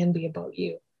 Sometimes it can be about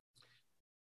you.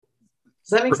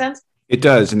 Does that make sense? It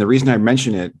does. And the reason I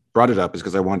brought it up is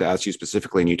because I wanted to ask you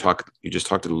specifically, and you just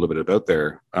talked a little bit about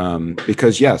there,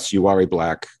 because yes, you are a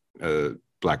Black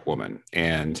woman.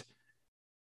 And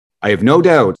I have no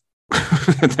doubt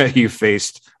that you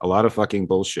faced a lot of fucking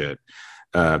bullshit,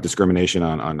 discrimination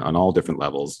on all different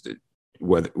levels,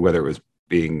 whether it was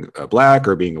being Black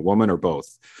or being a woman or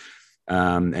both.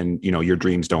 And your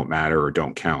dreams don't matter or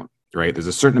don't count, right? There's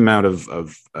a certain amount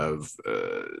of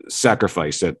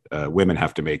sacrifice that women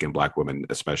have to make, and Black women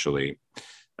especially,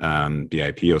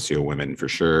 BIPOC women for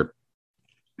sure.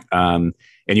 And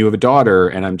you have a daughter,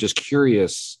 and I'm just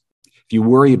curious if you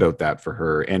worry about that for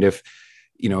her, and if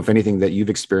if anything that you've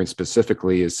experienced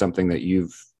specifically is something that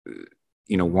you've,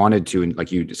 wanted to, and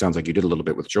like it sounds like you did a little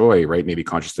bit with Joy, right? Maybe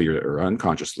consciously or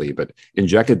unconsciously, but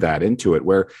injected that into it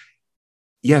where,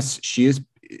 yes, she is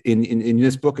in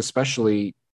this book,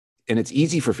 especially, and it's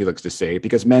easy for Felix to say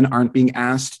because men aren't being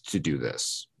asked to do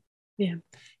this. Yeah.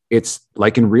 It's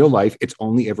like in real life, it's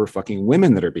only ever fucking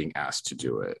women that are being asked to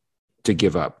do it, to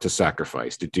give up, to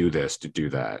sacrifice, to do this, to do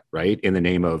that, right? In the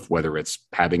name of whether it's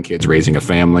having kids, raising a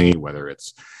family, whether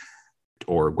it's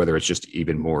just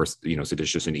even more,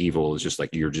 seditious and evil is just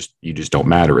like, you just don't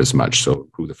matter as much. So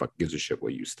who the fuck gives a shit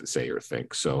what you used to say or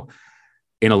think? So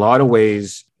in a lot of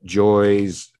ways,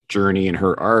 Joy's journey and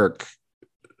her arc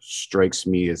strikes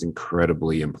me as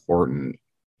incredibly important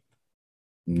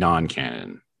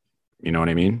non-canon. You know what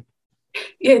I mean?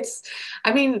 I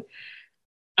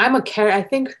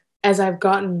think as I've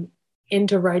gotten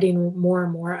into writing more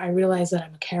and more, I realize that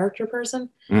I'm a character person.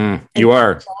 You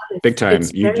are big time.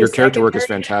 Your character work is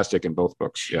fantastic in both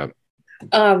books. Yeah.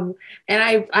 And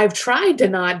I've tried to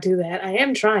not do that. I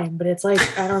am trying, but it's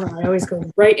like, I don't know. I always go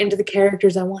right into the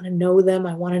characters. I want to know them.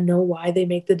 I want to know why they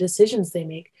make the decisions they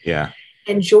make. Yeah.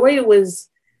 And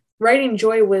writing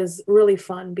Joy was really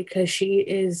fun because she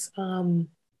is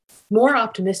more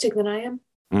optimistic than I am.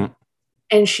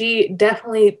 And she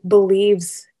definitely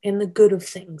believes in the good of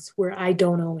things where I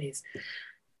don't always.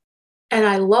 And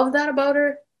I love that about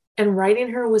her. And writing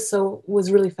her was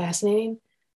really fascinating.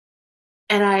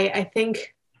 And I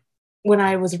think when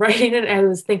I was writing it, I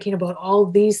was thinking about all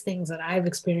these things that I've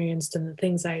experienced and the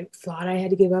things I thought I had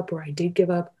to give up or I did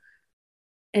give up.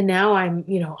 And now I'm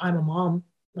a mom,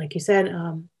 like you said,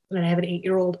 and I have an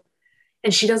 8-year-old,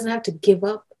 and she doesn't have to give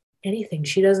up anything.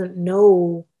 She doesn't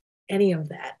know any of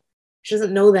that. She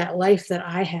doesn't know that life that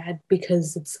I had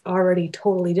because it's already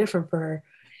totally different for her.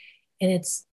 And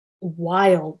it's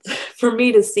wild for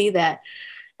me to see that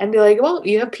and be like, well,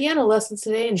 you have piano lessons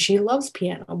today, and she loves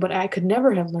piano, but I could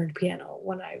never have learned piano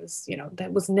when I was,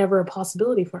 that was never a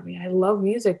possibility for me. I love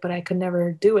music, but I could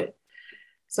never do it.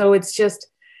 So it's just,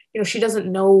 she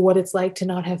doesn't know what it's like to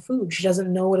not have food. She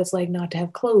doesn't know what it's like not to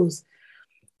have clothes.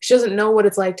 She doesn't know what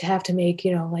it's like to have to make,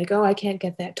 like, oh, I can't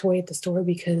get that toy at the store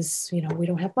because, we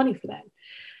don't have money for that.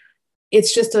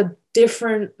 It's just a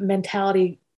different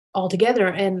mentality altogether.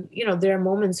 And, there are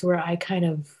moments where I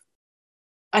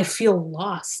feel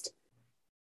lost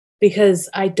because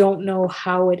I don't know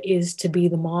how it is to be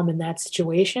the mom in that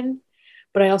situation,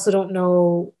 but I also don't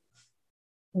know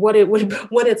what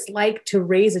it's like to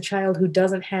raise a child who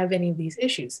doesn't have any of these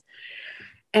issues.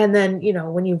 And then,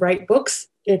 when you write books,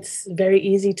 it's very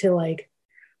easy to like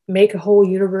make a whole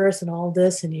universe and all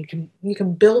this, and you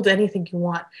can build anything you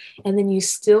want. And then you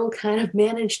still kind of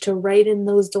manage to write in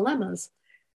those dilemmas.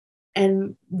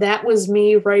 And that was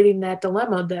me writing that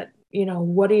dilemma that,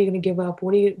 what are you going to give up?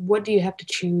 What do you have to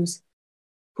choose?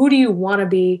 Who do you want to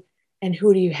be? And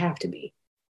who do you have to be?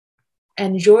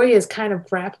 And Joy is kind of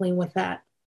grappling with that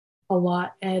a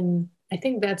lot. And I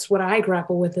think that's what I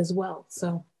grapple with as well.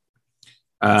 So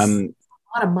a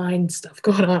lot of mind stuff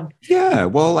going on. Yeah.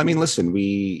 Well, I mean, listen,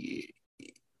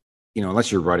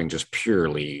 unless you're writing just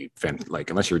purely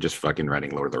unless you're just fucking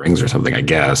writing Lord of the Rings or something, I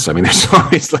guess. I mean, there's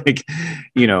always like,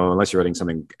 unless you're writing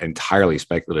something entirely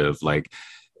speculative, like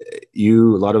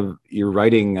you're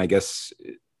writing, I guess,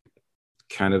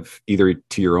 kind of either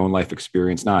to your own life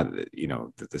experience, not,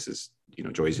 that this is,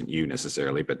 Joy isn't you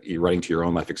necessarily, but you're writing to your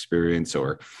own life experience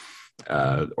or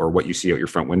what you see out your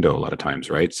front window a lot of times.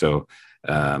 Right. So,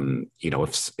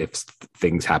 if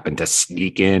things happen to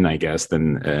sneak in, I guess,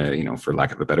 then, for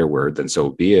lack of a better word, then so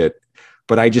be it.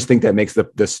 But I just think that makes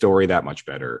the story that much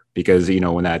better because,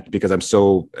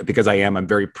 because I'm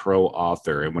very pro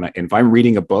author. And if I'm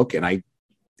reading a book and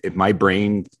if my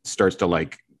brain starts to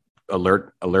like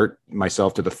alert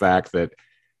myself to the fact that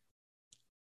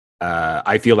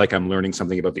I feel like I'm learning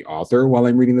something about the author while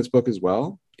I'm reading this book as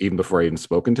well, even before I even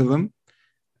spoken to them,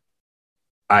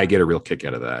 I get a real kick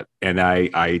out of that. And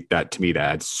that to me, that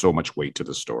adds so much weight to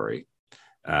the story.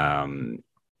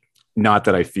 Not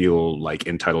that I feel like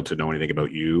entitled to know anything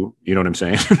about you, you know what I'm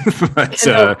saying?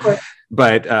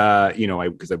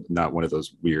 Because I'm not one of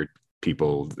those weird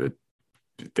people that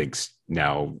thinks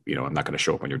now, I'm not going to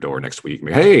show up on your door next week.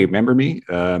 Hey, remember me?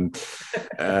 But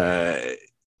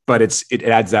it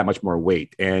adds that much more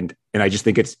weight. And I just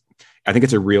think it's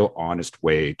a real honest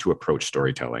way to approach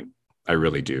storytelling. I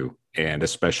really do. And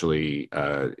especially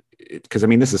because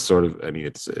this is sort of,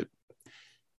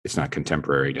 it's not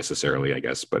contemporary necessarily, I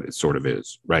guess, but it sort of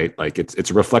is, right? Like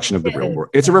it's a reflection of the real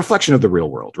world. It's a reflection of the real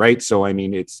world, right? So,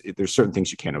 there's certain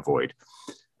things you can't avoid.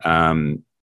 I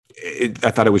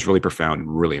thought it was really profound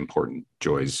and really important.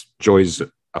 Joy's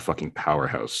a fucking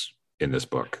powerhouse. in this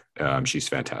book. She's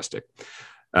fantastic.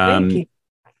 Thank you.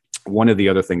 One of the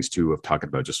other things too of talking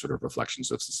about just sort of reflections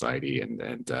of society,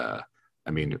 and I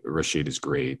mean, Rashid is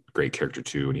great character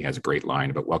too, and he has a great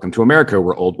line about welcome to America,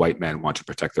 where old white men want to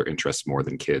protect their interests more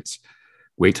than kids.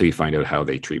 Wait till you find out how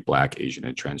they treat Black, Asian,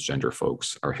 and transgender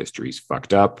folks. Our history's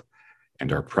fucked up,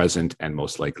 and our present, and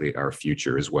most likely our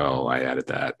future as well. I added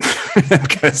that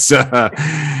because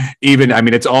even, I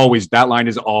mean, it's always, that line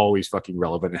is always fucking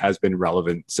relevant. It has been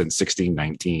relevant since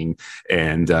 1619,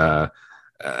 and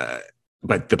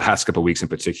but the past couple of weeks in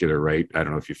particular, right? I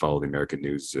don't know if you follow the American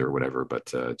news or whatever,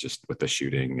 but just with the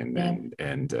shooting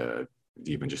and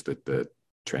even just the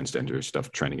transgender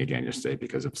stuff trending again yesterday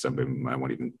because of somebody, I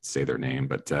won't even say their name,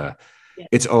 but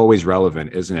it's always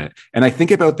relevant, isn't it? And I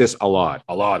think about this a lot,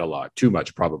 too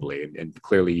much probably, and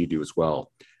clearly you do as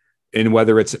well. And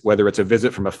whether it's a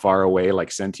visit from a far away,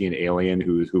 like sentient alien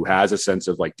who has a sense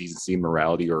of like decency and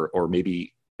morality, or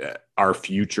maybe our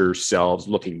future selves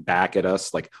looking back at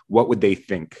us, like what would they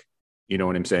think? You know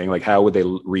what I'm saying? Like how would they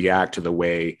react to the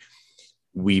way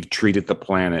we've treated the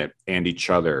planet and each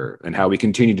other, and how we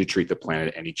continue to treat the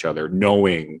planet and each other,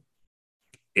 knowing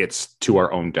it's to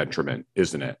our own detriment,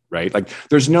 isn't it? Right? Like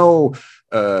there's no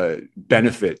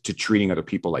benefit to treating other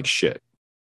people like shit.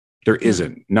 There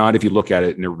isn't. Not if you look at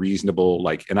it in a reasonable,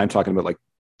 like, and I'm talking about like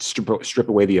strip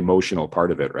away the emotional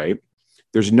part of it, right?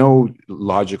 There's no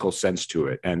logical sense to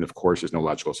it. And of course, there's no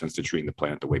logical sense to treating the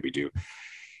planet the way we do.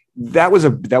 That was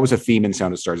a theme in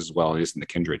Sound of Stars as well, just in the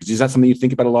Kindred. Is that something you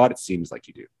think about a lot? It seems like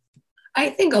you do. I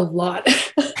think a lot.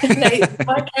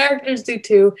 My characters do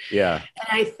too. Yeah. And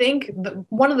I think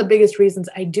one of the biggest reasons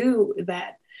I do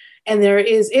that, and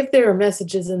if there are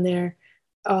messages in there,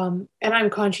 and I'm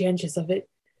conscientious of it,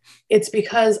 it's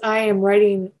because I am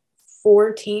writing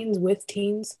for teens, with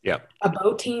teens,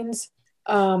 about teens,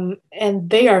 and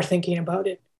they are thinking about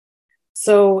it.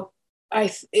 So I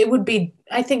think it would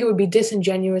be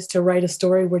disingenuous to write a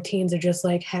story where teens are just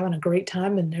like having a great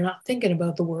time and they're not thinking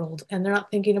about the world, and they're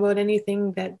not thinking about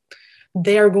anything that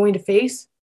they are going to face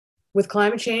with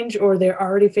climate change, or they're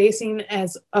already facing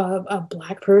as a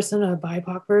Black person, a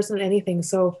BIPOC person, anything.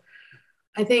 So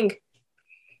I think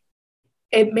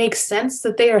it makes sense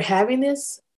that they are having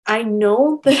this. I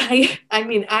know that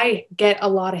I get a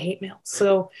lot of hate mail.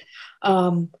 So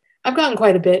I've gotten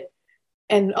quite a bit.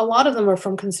 And a lot of them are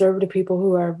from conservative people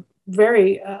who are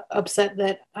very upset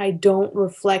that I don't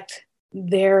reflect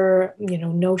their,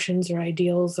 notions or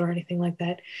ideals or anything like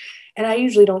that. And I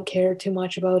usually don't care too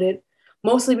much about it,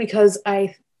 mostly because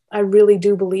I really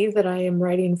do believe that I am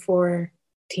writing for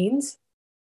teens,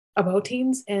 about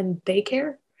teens, and they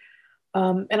care.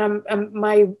 And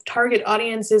my target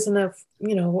audience isn't a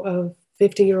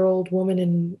 50-year-old woman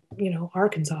in,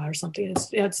 Arkansas or something.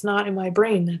 It's not in my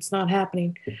brain. That's not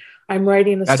happening. I'm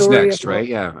writing That's story. That's next, right?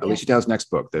 Yeah. Alicia Dow's next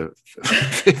book, the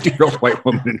 50-year-old white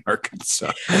woman in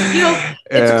Arkansas.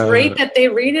 It's great that they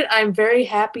read it. I'm very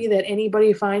happy that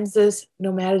anybody finds this,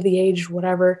 no matter the age,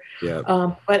 whatever.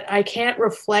 Yeah. But I can't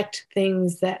reflect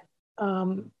things that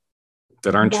aren't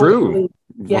true.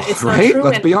 Yeah, it's right. Not true.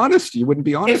 Let's be honest. You wouldn't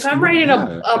be honest. If I'm writing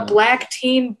a Black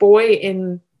teen boy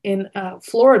in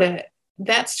Florida,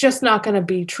 that's just not going to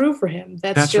be true for him.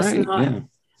 That's just right. not. Yeah.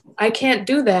 I can't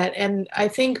do that, and I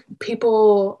think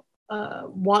people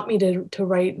want me to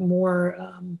write more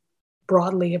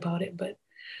broadly about it, but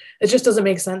it just doesn't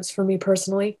make sense for me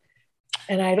personally,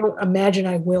 and I don't imagine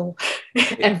I will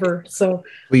ever. So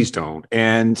please don't.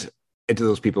 And to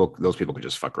those people can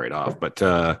just fuck right off. But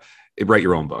write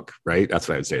your own book, right? That's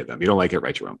what I would say to them. You don't like it,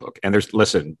 write your own book. And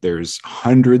there's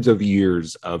hundreds of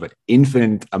years of an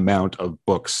infinite amount of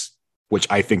books, which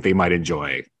I think they might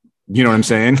enjoy. You know what I'm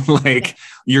saying? Like,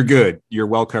 you're good. You're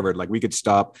well covered. Like, we could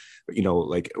stop,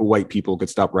 like white people could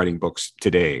stop writing books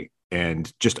today.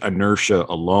 And just inertia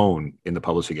alone in the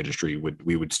publishing industry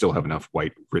we would still have enough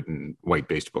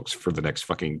white-based books for the next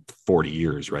fucking 40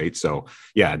 years, right? So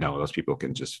yeah, no, those people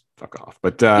can just fuck off.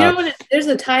 But there's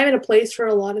a time and a place for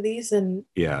a lot of these, and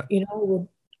yeah,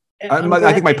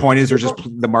 I think my point is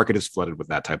the market is flooded with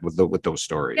that type with those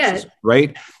stories,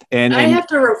 right? And I have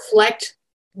to reflect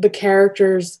the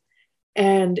characters,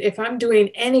 and if I'm doing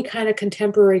any kind of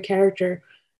contemporary character,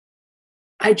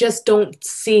 I just don't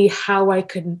see how I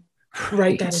could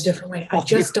write that a different way. I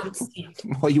just don't see it.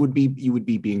 Well, you would be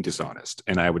being dishonest,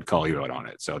 and I would call you out on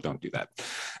it. So don't do that.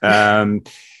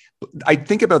 I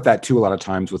think about that too a lot of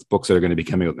times with books that are going to be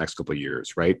coming out the next couple of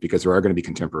years, right? Because there are going to be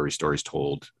contemporary stories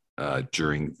told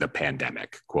during the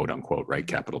pandemic, quote unquote, right?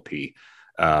 Capital P.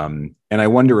 And I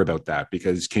wonder about that,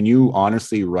 because can you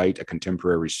honestly write a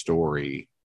contemporary story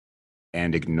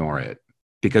and ignore it?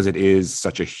 because it is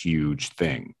such a huge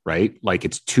thing, right? Like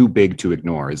it's too big to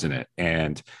ignore, isn't it?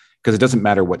 And because it doesn't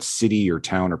matter what city or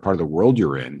town or part of the world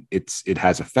you're in, it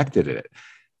has affected it.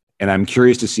 And I'm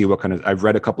curious to see what kind of, I've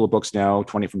read a couple of books now,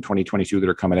 20 from 2022 that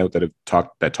are coming out that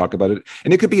talk about it.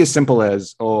 And it could be as simple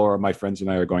as, oh, my friends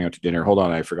and I are going out to dinner. Hold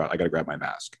on, I forgot, I got to grab my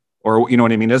mask. Or, you know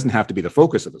what I mean? It doesn't have to be the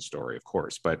focus of the story, of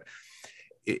course, but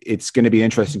it's going to be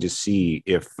interesting to see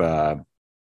if,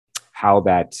 how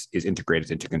that is integrated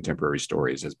into contemporary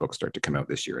stories as books start to come out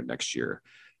this year and next year.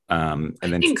 And I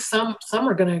then think some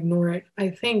are going to ignore it. I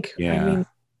think, yeah. I mean,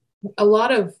 a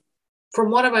lot of,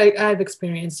 from what I've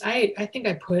experienced, I think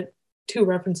I put 2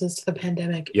 references to the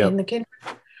pandemic in the kid.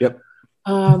 Yep.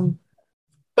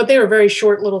 But they were very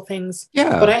short little things.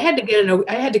 Yeah. But I had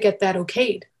to get that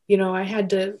okayed. You know, I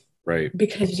had to, right,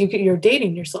 because you're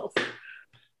dating yourself.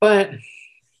 But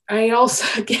I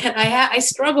also, again, I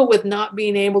struggle with not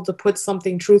being able to put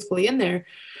something truthfully in there.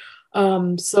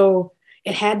 So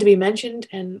it had to be mentioned,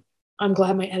 and I'm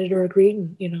glad my editor agreed,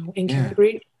 and, you know, Inker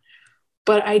agreed.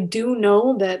 But I do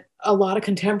know that a lot of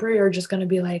contemporary are just going to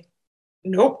be like,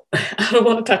 nope, I don't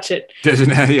want to touch it.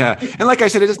 Yeah. And like I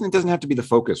said, it doesn't have to be the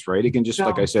focus, right? It can just,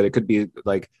 like I said, it could be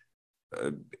like,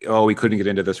 oh, we couldn't get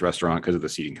into this restaurant because of the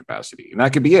seating capacity. And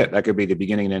that could be it. That could be the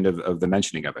beginning and end of the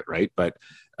mentioning of it, right? But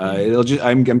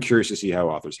I'm curious to see how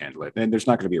authors handle it. And there's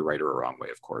not going to be a right or a wrong way,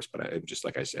 of course, but just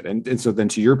like I said. And so then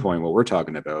to your point, what we're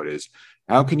talking about is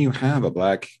how can you have a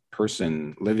Black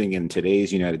person living in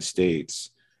today's United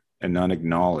States and not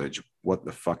acknowledge what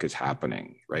the fuck is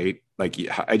happening, right? Like,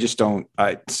 I just don't,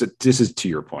 so this is to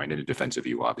your point in a defense of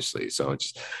you, obviously. So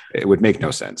it would make no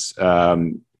sense.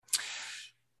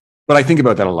 But I think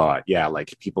about that a lot. Yeah.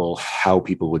 Like how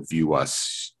people would view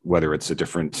us, whether it's a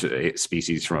different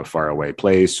species from a faraway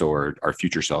place or our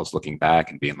future selves looking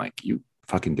back and being like, you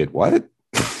fucking did what?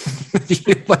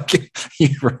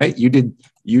 Right? You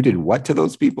did what to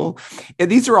those people? And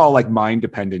these are all like mind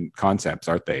dependent concepts,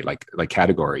 aren't they? Like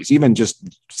categories, even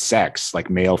just sex, like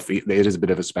male, it is a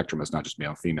bit of a spectrum. It's not just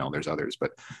male, female. There's others,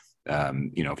 but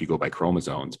you know, if you go by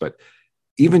chromosomes, but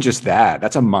even just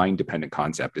that's a mind dependent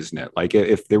concept, isn't it? Like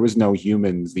if there was no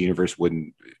humans, the universe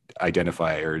wouldn't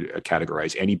identify or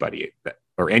categorize anybody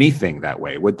or anything that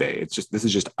way, would they? This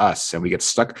is just us. And we get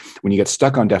stuck. When you get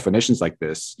stuck on definitions like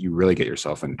this, you really get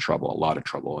yourself in trouble, a lot of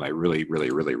trouble. And I really,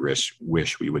 really, really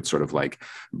wish we would sort of like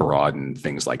broaden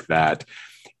things like that.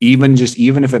 Even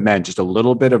if it meant just a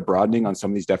little bit of broadening on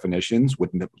some of these definitions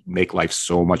would make life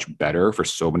so much better for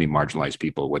so many marginalized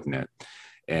people, wouldn't it?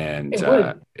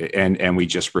 And we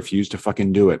just refuse to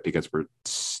fucking do it because we're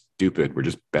stupid. We're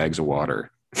just bags of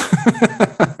water.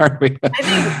 Aren't we?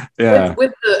 I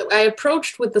think I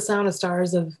approached with the Sound of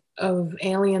Stars of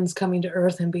aliens coming to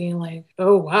Earth and being like,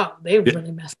 oh wow, they've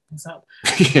really messed things up.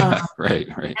 Right.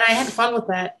 And I had fun with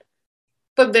that.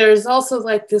 But there's also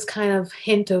like this kind of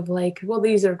hint of like, well,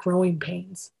 these are growing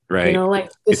pains. Right. You know, like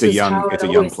it's a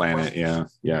young planet. Yeah.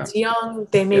 It's young.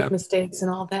 They make mistakes and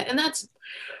all that. And that's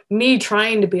me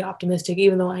trying to be optimistic,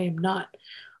 even though I am not.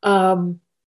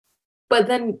 But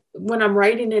then when I'm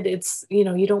writing it, it's, you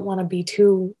know, you don't want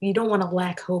to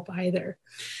lack hope either.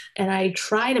 And I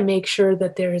try to make sure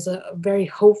that there's a very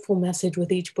hopeful message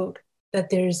with each book, that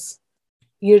there's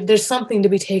something to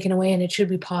be taken away, and it should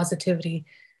be positivity,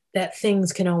 that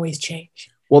things can always change.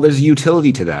 Well, there's a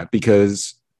utility to that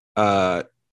because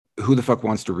who the fuck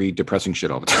wants to read depressing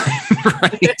shit all the time,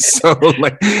 right? So,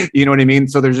 like, you know what I mean?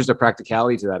 So there's just a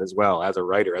practicality to that as well, as a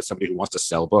writer, as somebody who wants to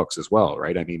sell books as well,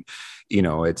 right? I mean, you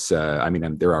know, it's,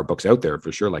 there are books out there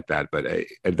for sure like that, but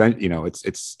you know,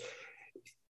 it's,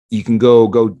 you can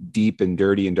go deep and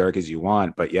dirty and dark as you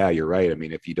want, but yeah, you're right. I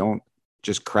mean, if you don't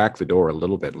just crack the door a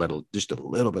little bit, just a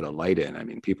little bit of light in, I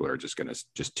mean, people are just going to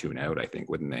just tune out, I think,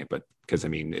 wouldn't they? But because, I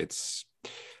mean,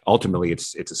 ultimately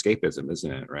it's escapism,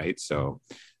 isn't it? Right. So,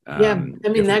 I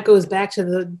mean, that goes back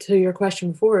to your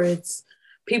question before. It's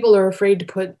people are afraid to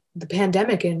put the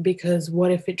pandemic in because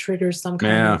what if it triggers some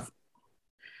kind of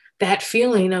that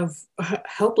feeling of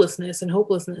helplessness and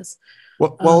hopelessness.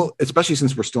 Well, especially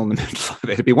since we're still in the middle of it.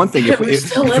 It'd be one thing if we're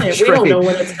still in it. We don't know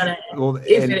when it's going to end,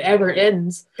 if it ever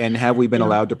ends. And have we been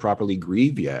allowed to properly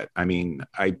grieve yet? I mean,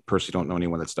 I personally don't know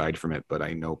anyone that's died from it, but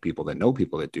I know people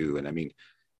that do. And I mean,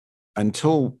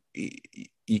 until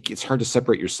it's hard to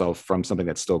separate yourself from something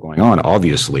that's still going on,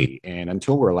 obviously. And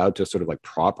until we're allowed to sort of like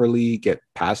properly get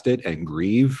past it and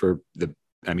grieve for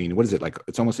what is it like?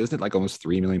 Isn't it like almost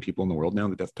 3 million people in the world now,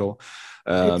 the death toll?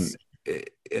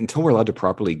 Until we're allowed to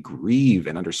properly grieve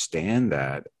and understand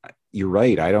that, you're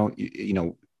right.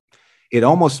 It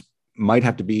almost might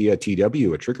have to be a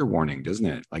TW, a trigger warning, doesn't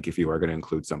it? Like if you are going to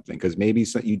include something, because maybe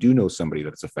you do know somebody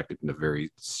that's affected in a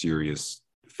very serious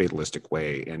fatalistic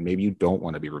way, and maybe you don't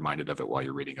want to be reminded of it while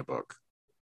you're reading a book.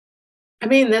 I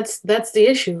mean, that's the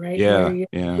issue, right? Yeah,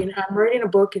 I'm writing a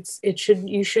book.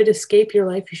 You should escape your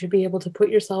life. You should be able to put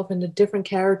yourself into different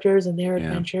characters and their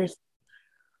adventures.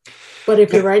 But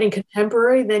if you're writing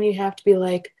contemporary, then you have to be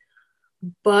like,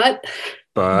 but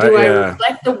do I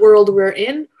reflect the world we're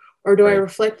in, or do I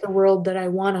reflect the world that I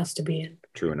want us to be in?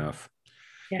 True enough.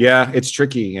 Yeah, it's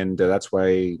tricky, and that's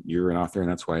why you're an author,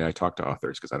 and that's why I talk to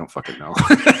authors, because I don't fucking know.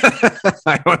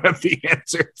 I don't have the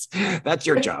answers. That's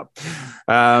your job.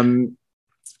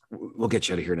 We'll get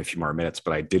you out of here in a few more minutes,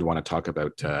 but I did want to talk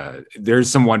about. There's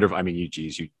some wonderful. I mean,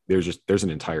 there's an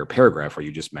entire paragraph where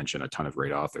you just mention a ton of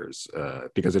great authors,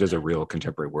 because it is a real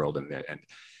contemporary world, and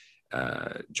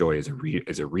Joy is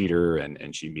a reader,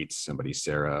 and she meets somebody,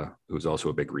 Sarah, who's also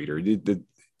a big reader.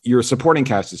 Your supporting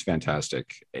cast is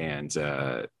fantastic, and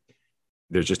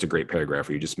there's just a great paragraph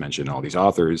where you just mention all these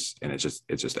authors, and it's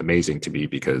just amazing to me,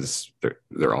 because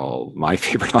they're all my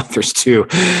favorite authors too,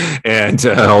 and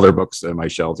all their books and my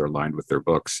shelves are lined with their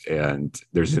books. And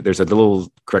there's a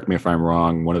little, correct me if I'm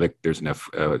wrong, there's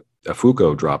a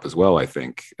Foucault drop as well, I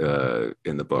think,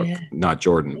 in the book. Not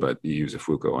Jordan, but you use a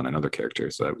Foucault on another character,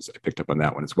 so I picked up on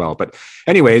that one as well. But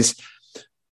anyways.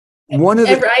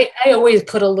 I always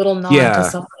put a little nod to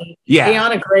somebody.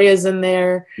 Ayanna Gray is in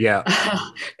there.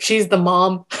 She's the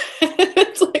mom.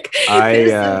 It's like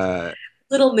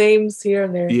little names here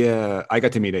and there. Yeah, I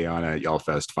got to meet Ayanna at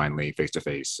YALLFest finally, face to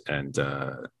face, and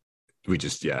we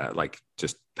just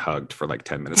hugged for like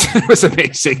 10 minutes. It was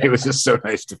amazing. It was just so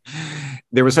nice.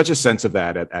 There was such a sense of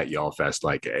that at YALLFest.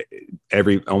 Like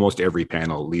almost every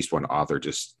panel, at least one author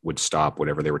just would stop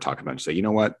whatever they were talking about and say, you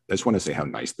know what, I just want to say how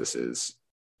nice this is.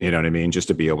 You know what I mean? Just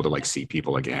to be able to like see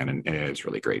people again. And it's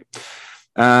really great.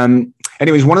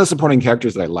 Anyways, one of the supporting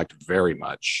characters that I liked very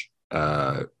much,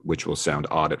 which will sound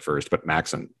odd at first, but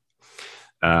Maxon.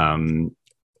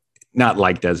 Not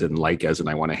liked as in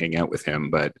I want to hang out with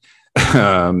him, but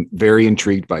very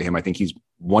intrigued by him. I think he's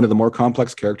one of the more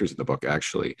complex characters in the book,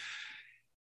 actually.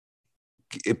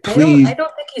 Please. I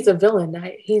don't think he's a villain.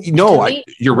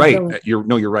 You're right.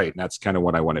 You're right. And that's kind of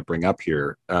what I want to bring up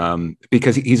here.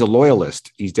 Because he's a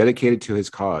loyalist. He's dedicated to his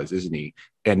cause, isn't he?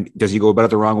 And does he go about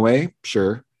it the wrong way?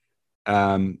 Sure.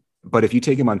 But if you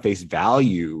take him on face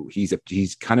value, he's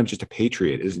kind of just a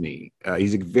patriot, isn't he?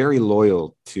 He's very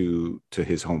loyal to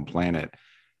his home planet.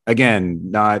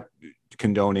 Again, not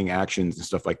condoning actions and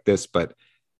stuff like this, but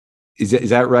is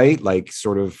that right? Like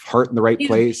sort of heart in the right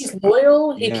place? He's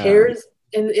loyal. He cares.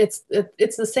 And it's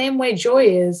the same way Joy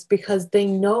is, because they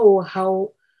know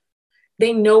how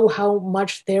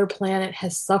much their planet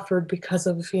has suffered because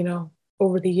of,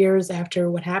 over the years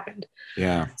after what happened.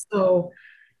 Yeah. So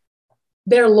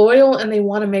they're loyal and they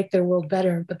want to make their world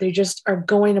better, but they just are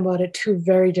going about it two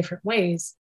very different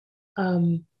ways.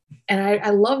 And I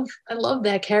love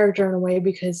that character in a way,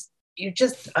 because you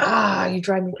just you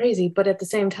drive me crazy, but at the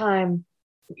same time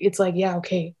it's like, yeah,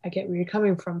 okay, I get where you're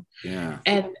coming from. Yeah.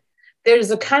 And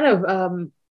there's a kind of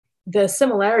the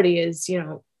similarity is,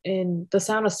 in The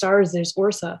Sound of Stars, there's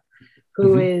Ursa,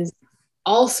 who is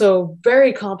also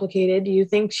very complicated. You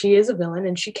think she is a villain,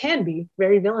 and she can be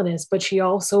very villainous, but she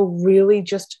also really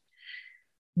just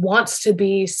wants to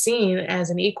be seen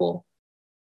as an equal.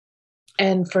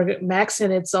 And for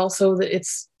Maxon, it's also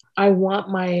I want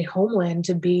my homeland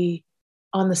to be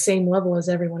on the same level as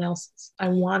everyone else's. I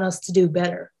want us to do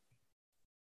better.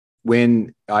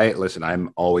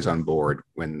 I'm always on board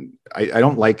when I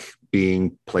don't like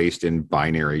being placed in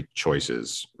binary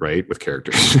choices, right? With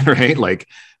characters, right? Like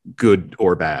good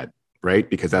or bad, right?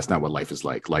 Because that's not what life is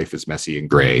like. Life is messy and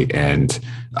gray. And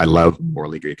I love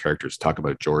morally gray characters. Talk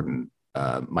about Jordan.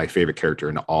 My favorite character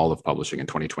in all of publishing in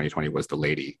 2020 was the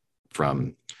lady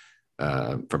from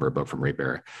her book, from Ray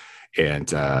Bear. And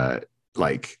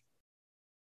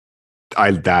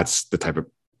that's the type of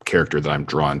character that I'm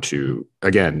drawn to.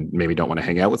 Again, maybe don't want to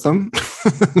hang out with them,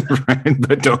 right?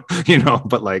 But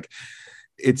but like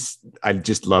I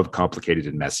just love complicated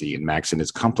and messy, and Maxon is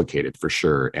complicated for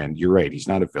sure. And you're right, he's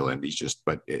not a villain. It's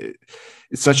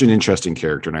such an interesting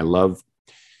character. And I love,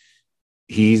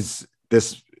 he's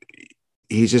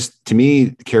just, to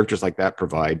me, characters like that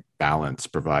provide balance,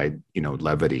 provide,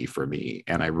 levity for me.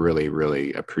 And I really,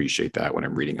 really appreciate that when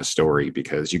I'm reading a story,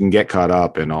 because you can get caught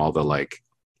up in all the like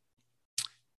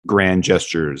grand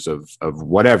gestures of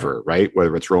whatever, right?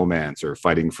 Whether it's romance or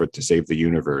fighting to save the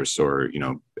universe, or,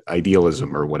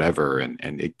 idealism or whatever. And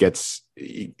it gets,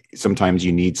 sometimes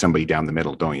you need somebody down the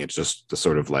middle, don't you? It's just to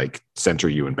sort of like center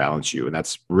you and balance you. And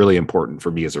that's really important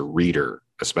for me as a reader,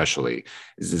 especially.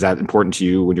 Is that important to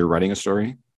you when you're writing a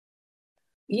story?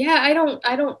 Yeah,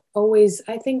 I don't always,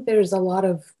 I think there's a lot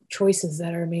of choices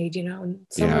that are made, and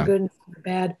some are Yeah. good and some are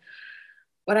bad.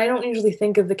 But I don't usually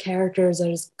think of the characters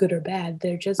as good or bad.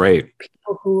 They're just Right.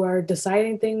 people who are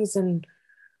deciding things and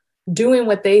doing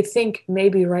what they think may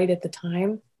be right at the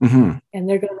time, Mm-hmm. and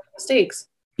they're going to make mistakes.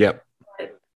 Yep.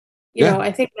 But, Yeah.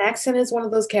 I think Maxon is one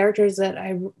of those characters that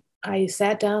I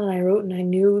sat down and I wrote, and I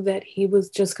knew that he was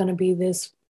just going to be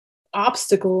this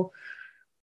obstacle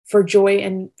for Joy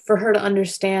and for her to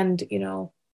understand,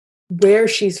 where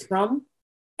she's from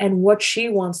and what she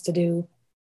wants to do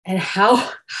and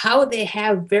how they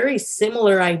have very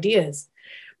similar ideas,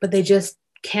 but they just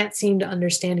can't seem to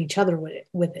understand each other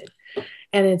with it.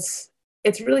 And it's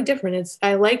really different.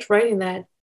 I liked writing that.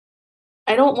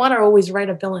 I don't want to always write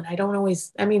a villain. I don't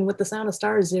always, I mean, with The Sound of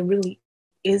Stars, it really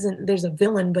isn't, there's a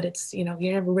villain, but it's,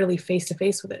 you're never really face to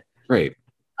face with it. Right.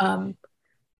 Um,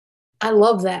 I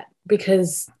love that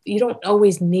because you don't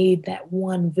always need that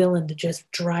one villain to just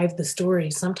drive the story.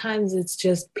 Sometimes it's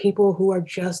just people who are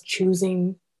just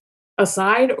choosing a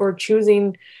side or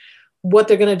choosing what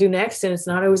they're going to do next, and it's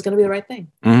not always going to be the right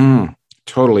thing.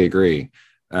 Totally agree.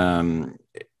 I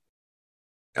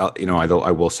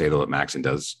will say though that Maxon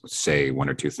does say one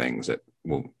or two things that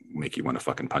will make you want to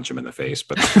fucking punch him in the face,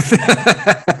 but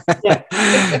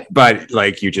but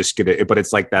like you just get it. But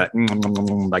it's like that,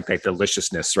 like that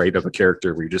deliciousness, right, of a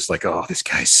character where you're just like, oh, this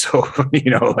guy's so,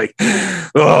 like,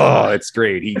 oh, it's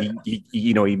great.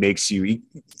 He makes you.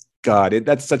 God,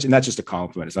 that's just a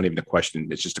compliment. It's not even a question.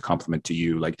 It's just a compliment to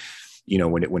you. Like, you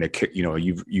read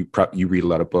a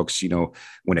lot of books,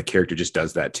 when a character just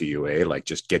does that to you, like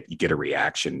you get a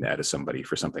reaction out of somebody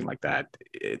for something like that.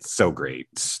 It's so great.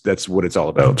 That's what it's all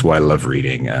about. It's why I love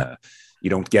reading. You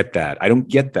don't get that. I don't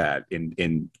get that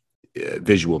in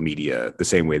visual media the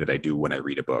same way that I do when I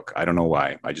read a book. I don't know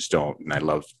why. I just don't. And I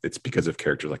love, it's because of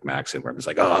characters like Maxon where I'm just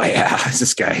like, oh yeah, it's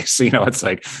this guy. So, it's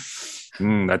like,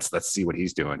 let's see what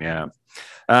he's doing. Yeah.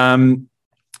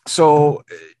 So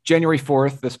January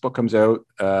 4th, this book comes out.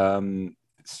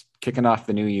 It's kicking off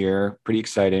the new year. Pretty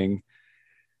exciting.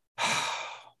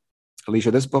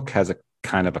 Alicia, this book has a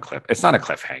kind of a cliff. It's not a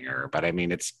cliffhanger, but I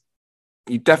mean,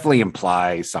 you definitely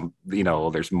imply some,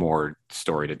 there's more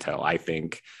story to tell, I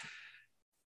think.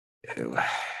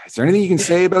 Is there anything you can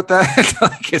say about that?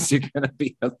 I guess you're going to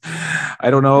be,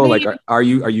 I don't know. Like, are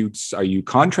you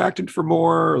contracted for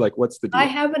more? Like, what's the deal? I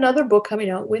have another book coming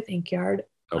out with Inkyard.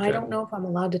 Okay. I don't know if I'm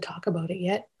allowed to talk about it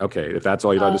yet. Okay, if that's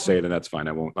all you're allowed to say, then that's fine.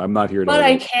 I'm not here to. But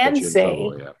I can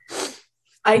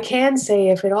say,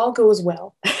 if it all goes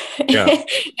well, yeah.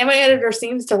 and my editor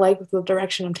seems to like the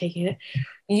direction I'm taking it,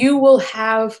 you will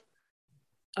have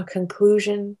a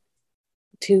conclusion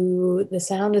to The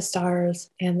Sound of Stars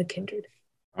and The Kindred.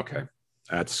 Okay.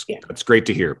 That's great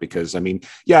to hear because I mean,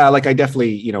 yeah, like I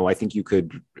definitely, I think you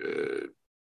could.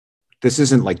 This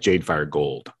isn't like Jadefire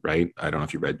Gold, right? I don't know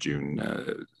if you read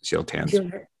June Ciel Tan's.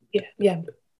 Yeah.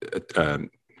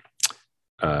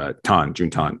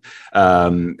 June Tan.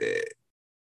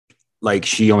 Like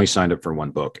she only signed up for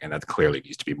one book, and that clearly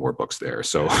needs to be more books there.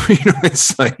 So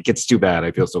it's like it's too bad.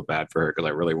 I feel so bad for her because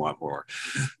I really want more.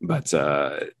 But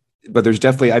there's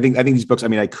definitely. I think these books. I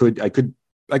mean, I could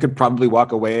probably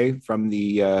walk away from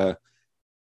the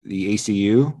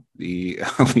ACU, the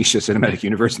Alicia Cinematic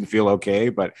Universe, and feel okay.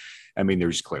 But I mean,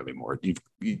 there's clearly more. You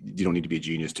don't need to be a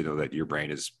genius to know that your brain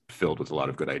is filled with a lot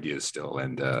of good ideas still,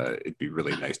 and it'd be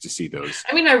really nice to see those.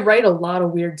 I mean, I write a lot of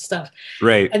weird stuff,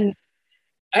 right? And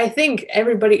I think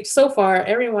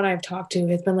everyone I've talked to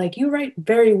has been like, "You write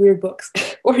very weird books,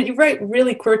 or you write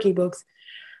really quirky books,"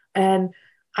 and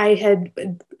I had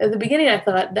at the beginning I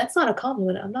thought that's not a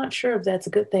compliment. I'm not sure if that's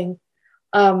a good thing,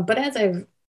 but as I've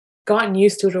gotten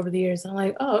used to it over the years, I'm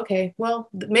like, oh, okay, well,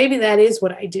 maybe that is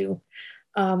what I do.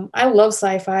 I love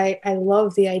sci-fi. I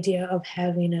love the idea of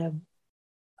having a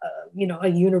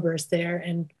universe there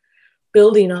and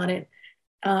building on it.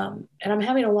 And I'm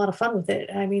having a lot of fun with it.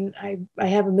 I mean, I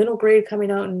have a middle grade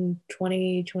coming out in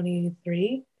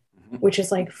 2023, which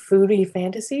is like foodie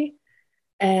fantasy.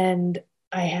 And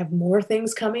I have more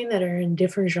things coming that are in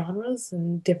different genres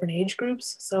and different age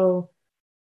groups. So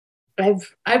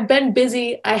I've been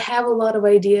busy. I have a lot of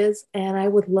ideas, and I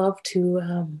would love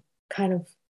to kind of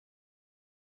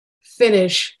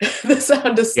finish The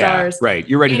Sound of Stars. Yeah, right.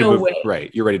 You're ready to move.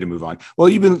 Right. You're ready to move on. Well,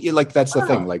 you've been like, that's the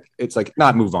thing. Like, it's like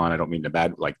not move on. I don't mean the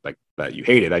bad, like that you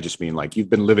hate it. I just mean like you've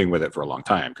been living with it for a long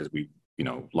time because we,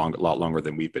 a lot longer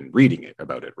than we've been reading it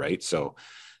about it. Right. So,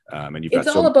 and it's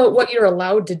all about what you're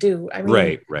allowed to do. I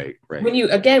mean, right. When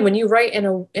you write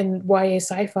in YA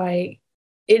sci-fi,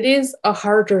 it is a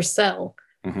harder sell.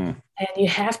 Mm-hmm. And you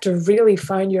have to really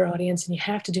find your audience, and you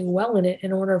have to do well in it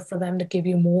in order for them to give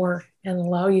you more and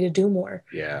allow you to do more.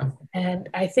 Yeah. And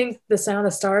I think The Sound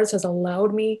of Stars has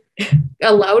allowed me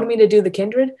to do The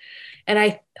Kindred. And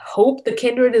I hope The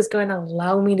Kindred is going to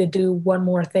allow me to do one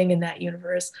more thing in that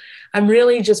universe. I'm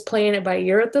really just playing it by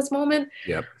ear at this moment.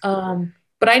 Yep.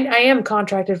 But I am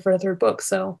contracted for a third book.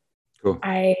 So cool.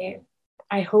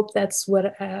 I hope that's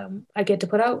what I get to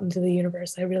put out into the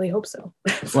universe. I really hope so.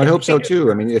 Well, I hope so too.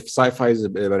 I mean, if sci-fi is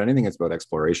about anything, it's about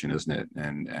exploration, isn't it?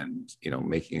 And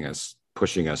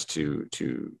pushing us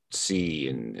to see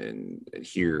and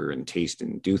hear and taste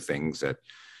and do things that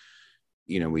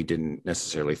we didn't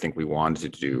necessarily think we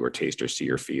wanted to do or taste or see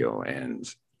or feel. And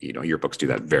your books do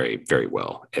that very, very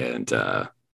well. And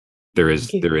there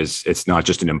is it's not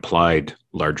just an implied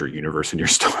larger universe in your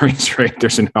stories, right?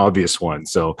 There's an obvious one.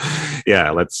 So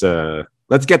yeah, let's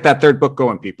get that third book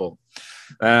going, people.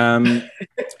 I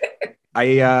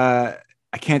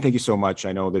can't thank you so much.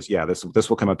 I know this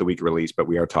will come out the week of release, but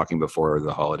we are talking before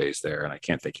the holidays there, and I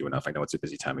can't thank you enough. I know it's a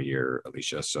busy time of year,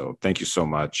 Alicia, so thank you so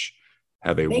much.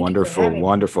 Have a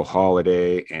wonderful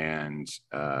holiday, and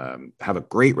have a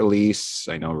great release.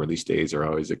 I know release days are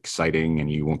always exciting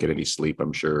and you won't get any sleep,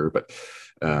 I'm sure, but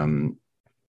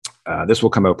this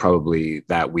will come out probably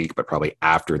that week, but probably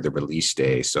after the release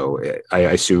day. So I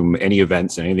assume any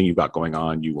events and anything you've got going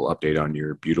on, you will update on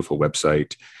your beautiful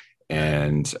website.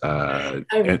 And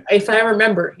if I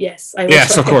remember, yes, I will.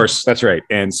 Yes, of course, that's right.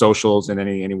 And socials and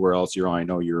anywhere else you're on. I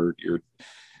know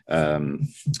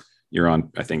you're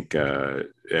on, I think,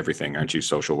 everything, aren't you?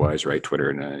 Social wise, right? Twitter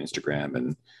and Instagram,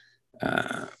 and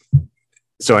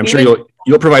so I'm sure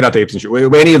you'll provide updates and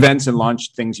sure any events and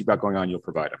launch things you've got going on. You'll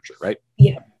provide, I'm sure, right?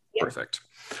 Yeah. Perfect.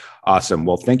 Awesome.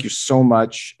 Well, thank you so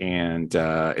much, and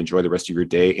enjoy the rest of your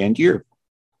day and year.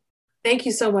 Thank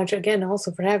you so much again,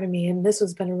 also for having me, and this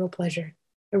has been a real pleasure.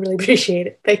 I really appreciate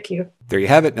it. Thank you. There you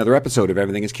have it. Another episode of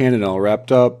Everything is Canon all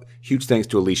wrapped up. Huge thanks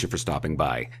to Alicia for stopping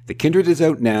by. The Kindred is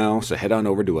out now, so head on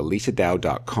over to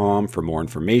aliciadow.com for more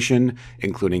information,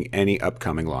 including any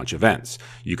upcoming launch events.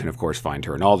 You can, of course, find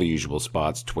her in all the usual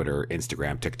spots: Twitter,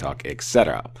 Instagram, TikTok,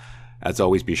 etc. As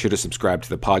always, be sure to subscribe to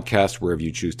the podcast wherever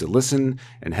you choose to listen,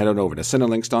 and head on over to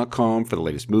cinelinks.com for the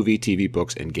latest movie, TV,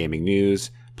 books, and gaming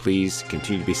news. Please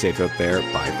continue to be safe out there.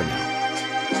 Bye for now.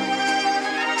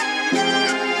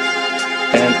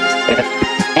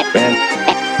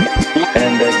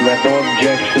 And there's no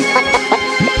objection.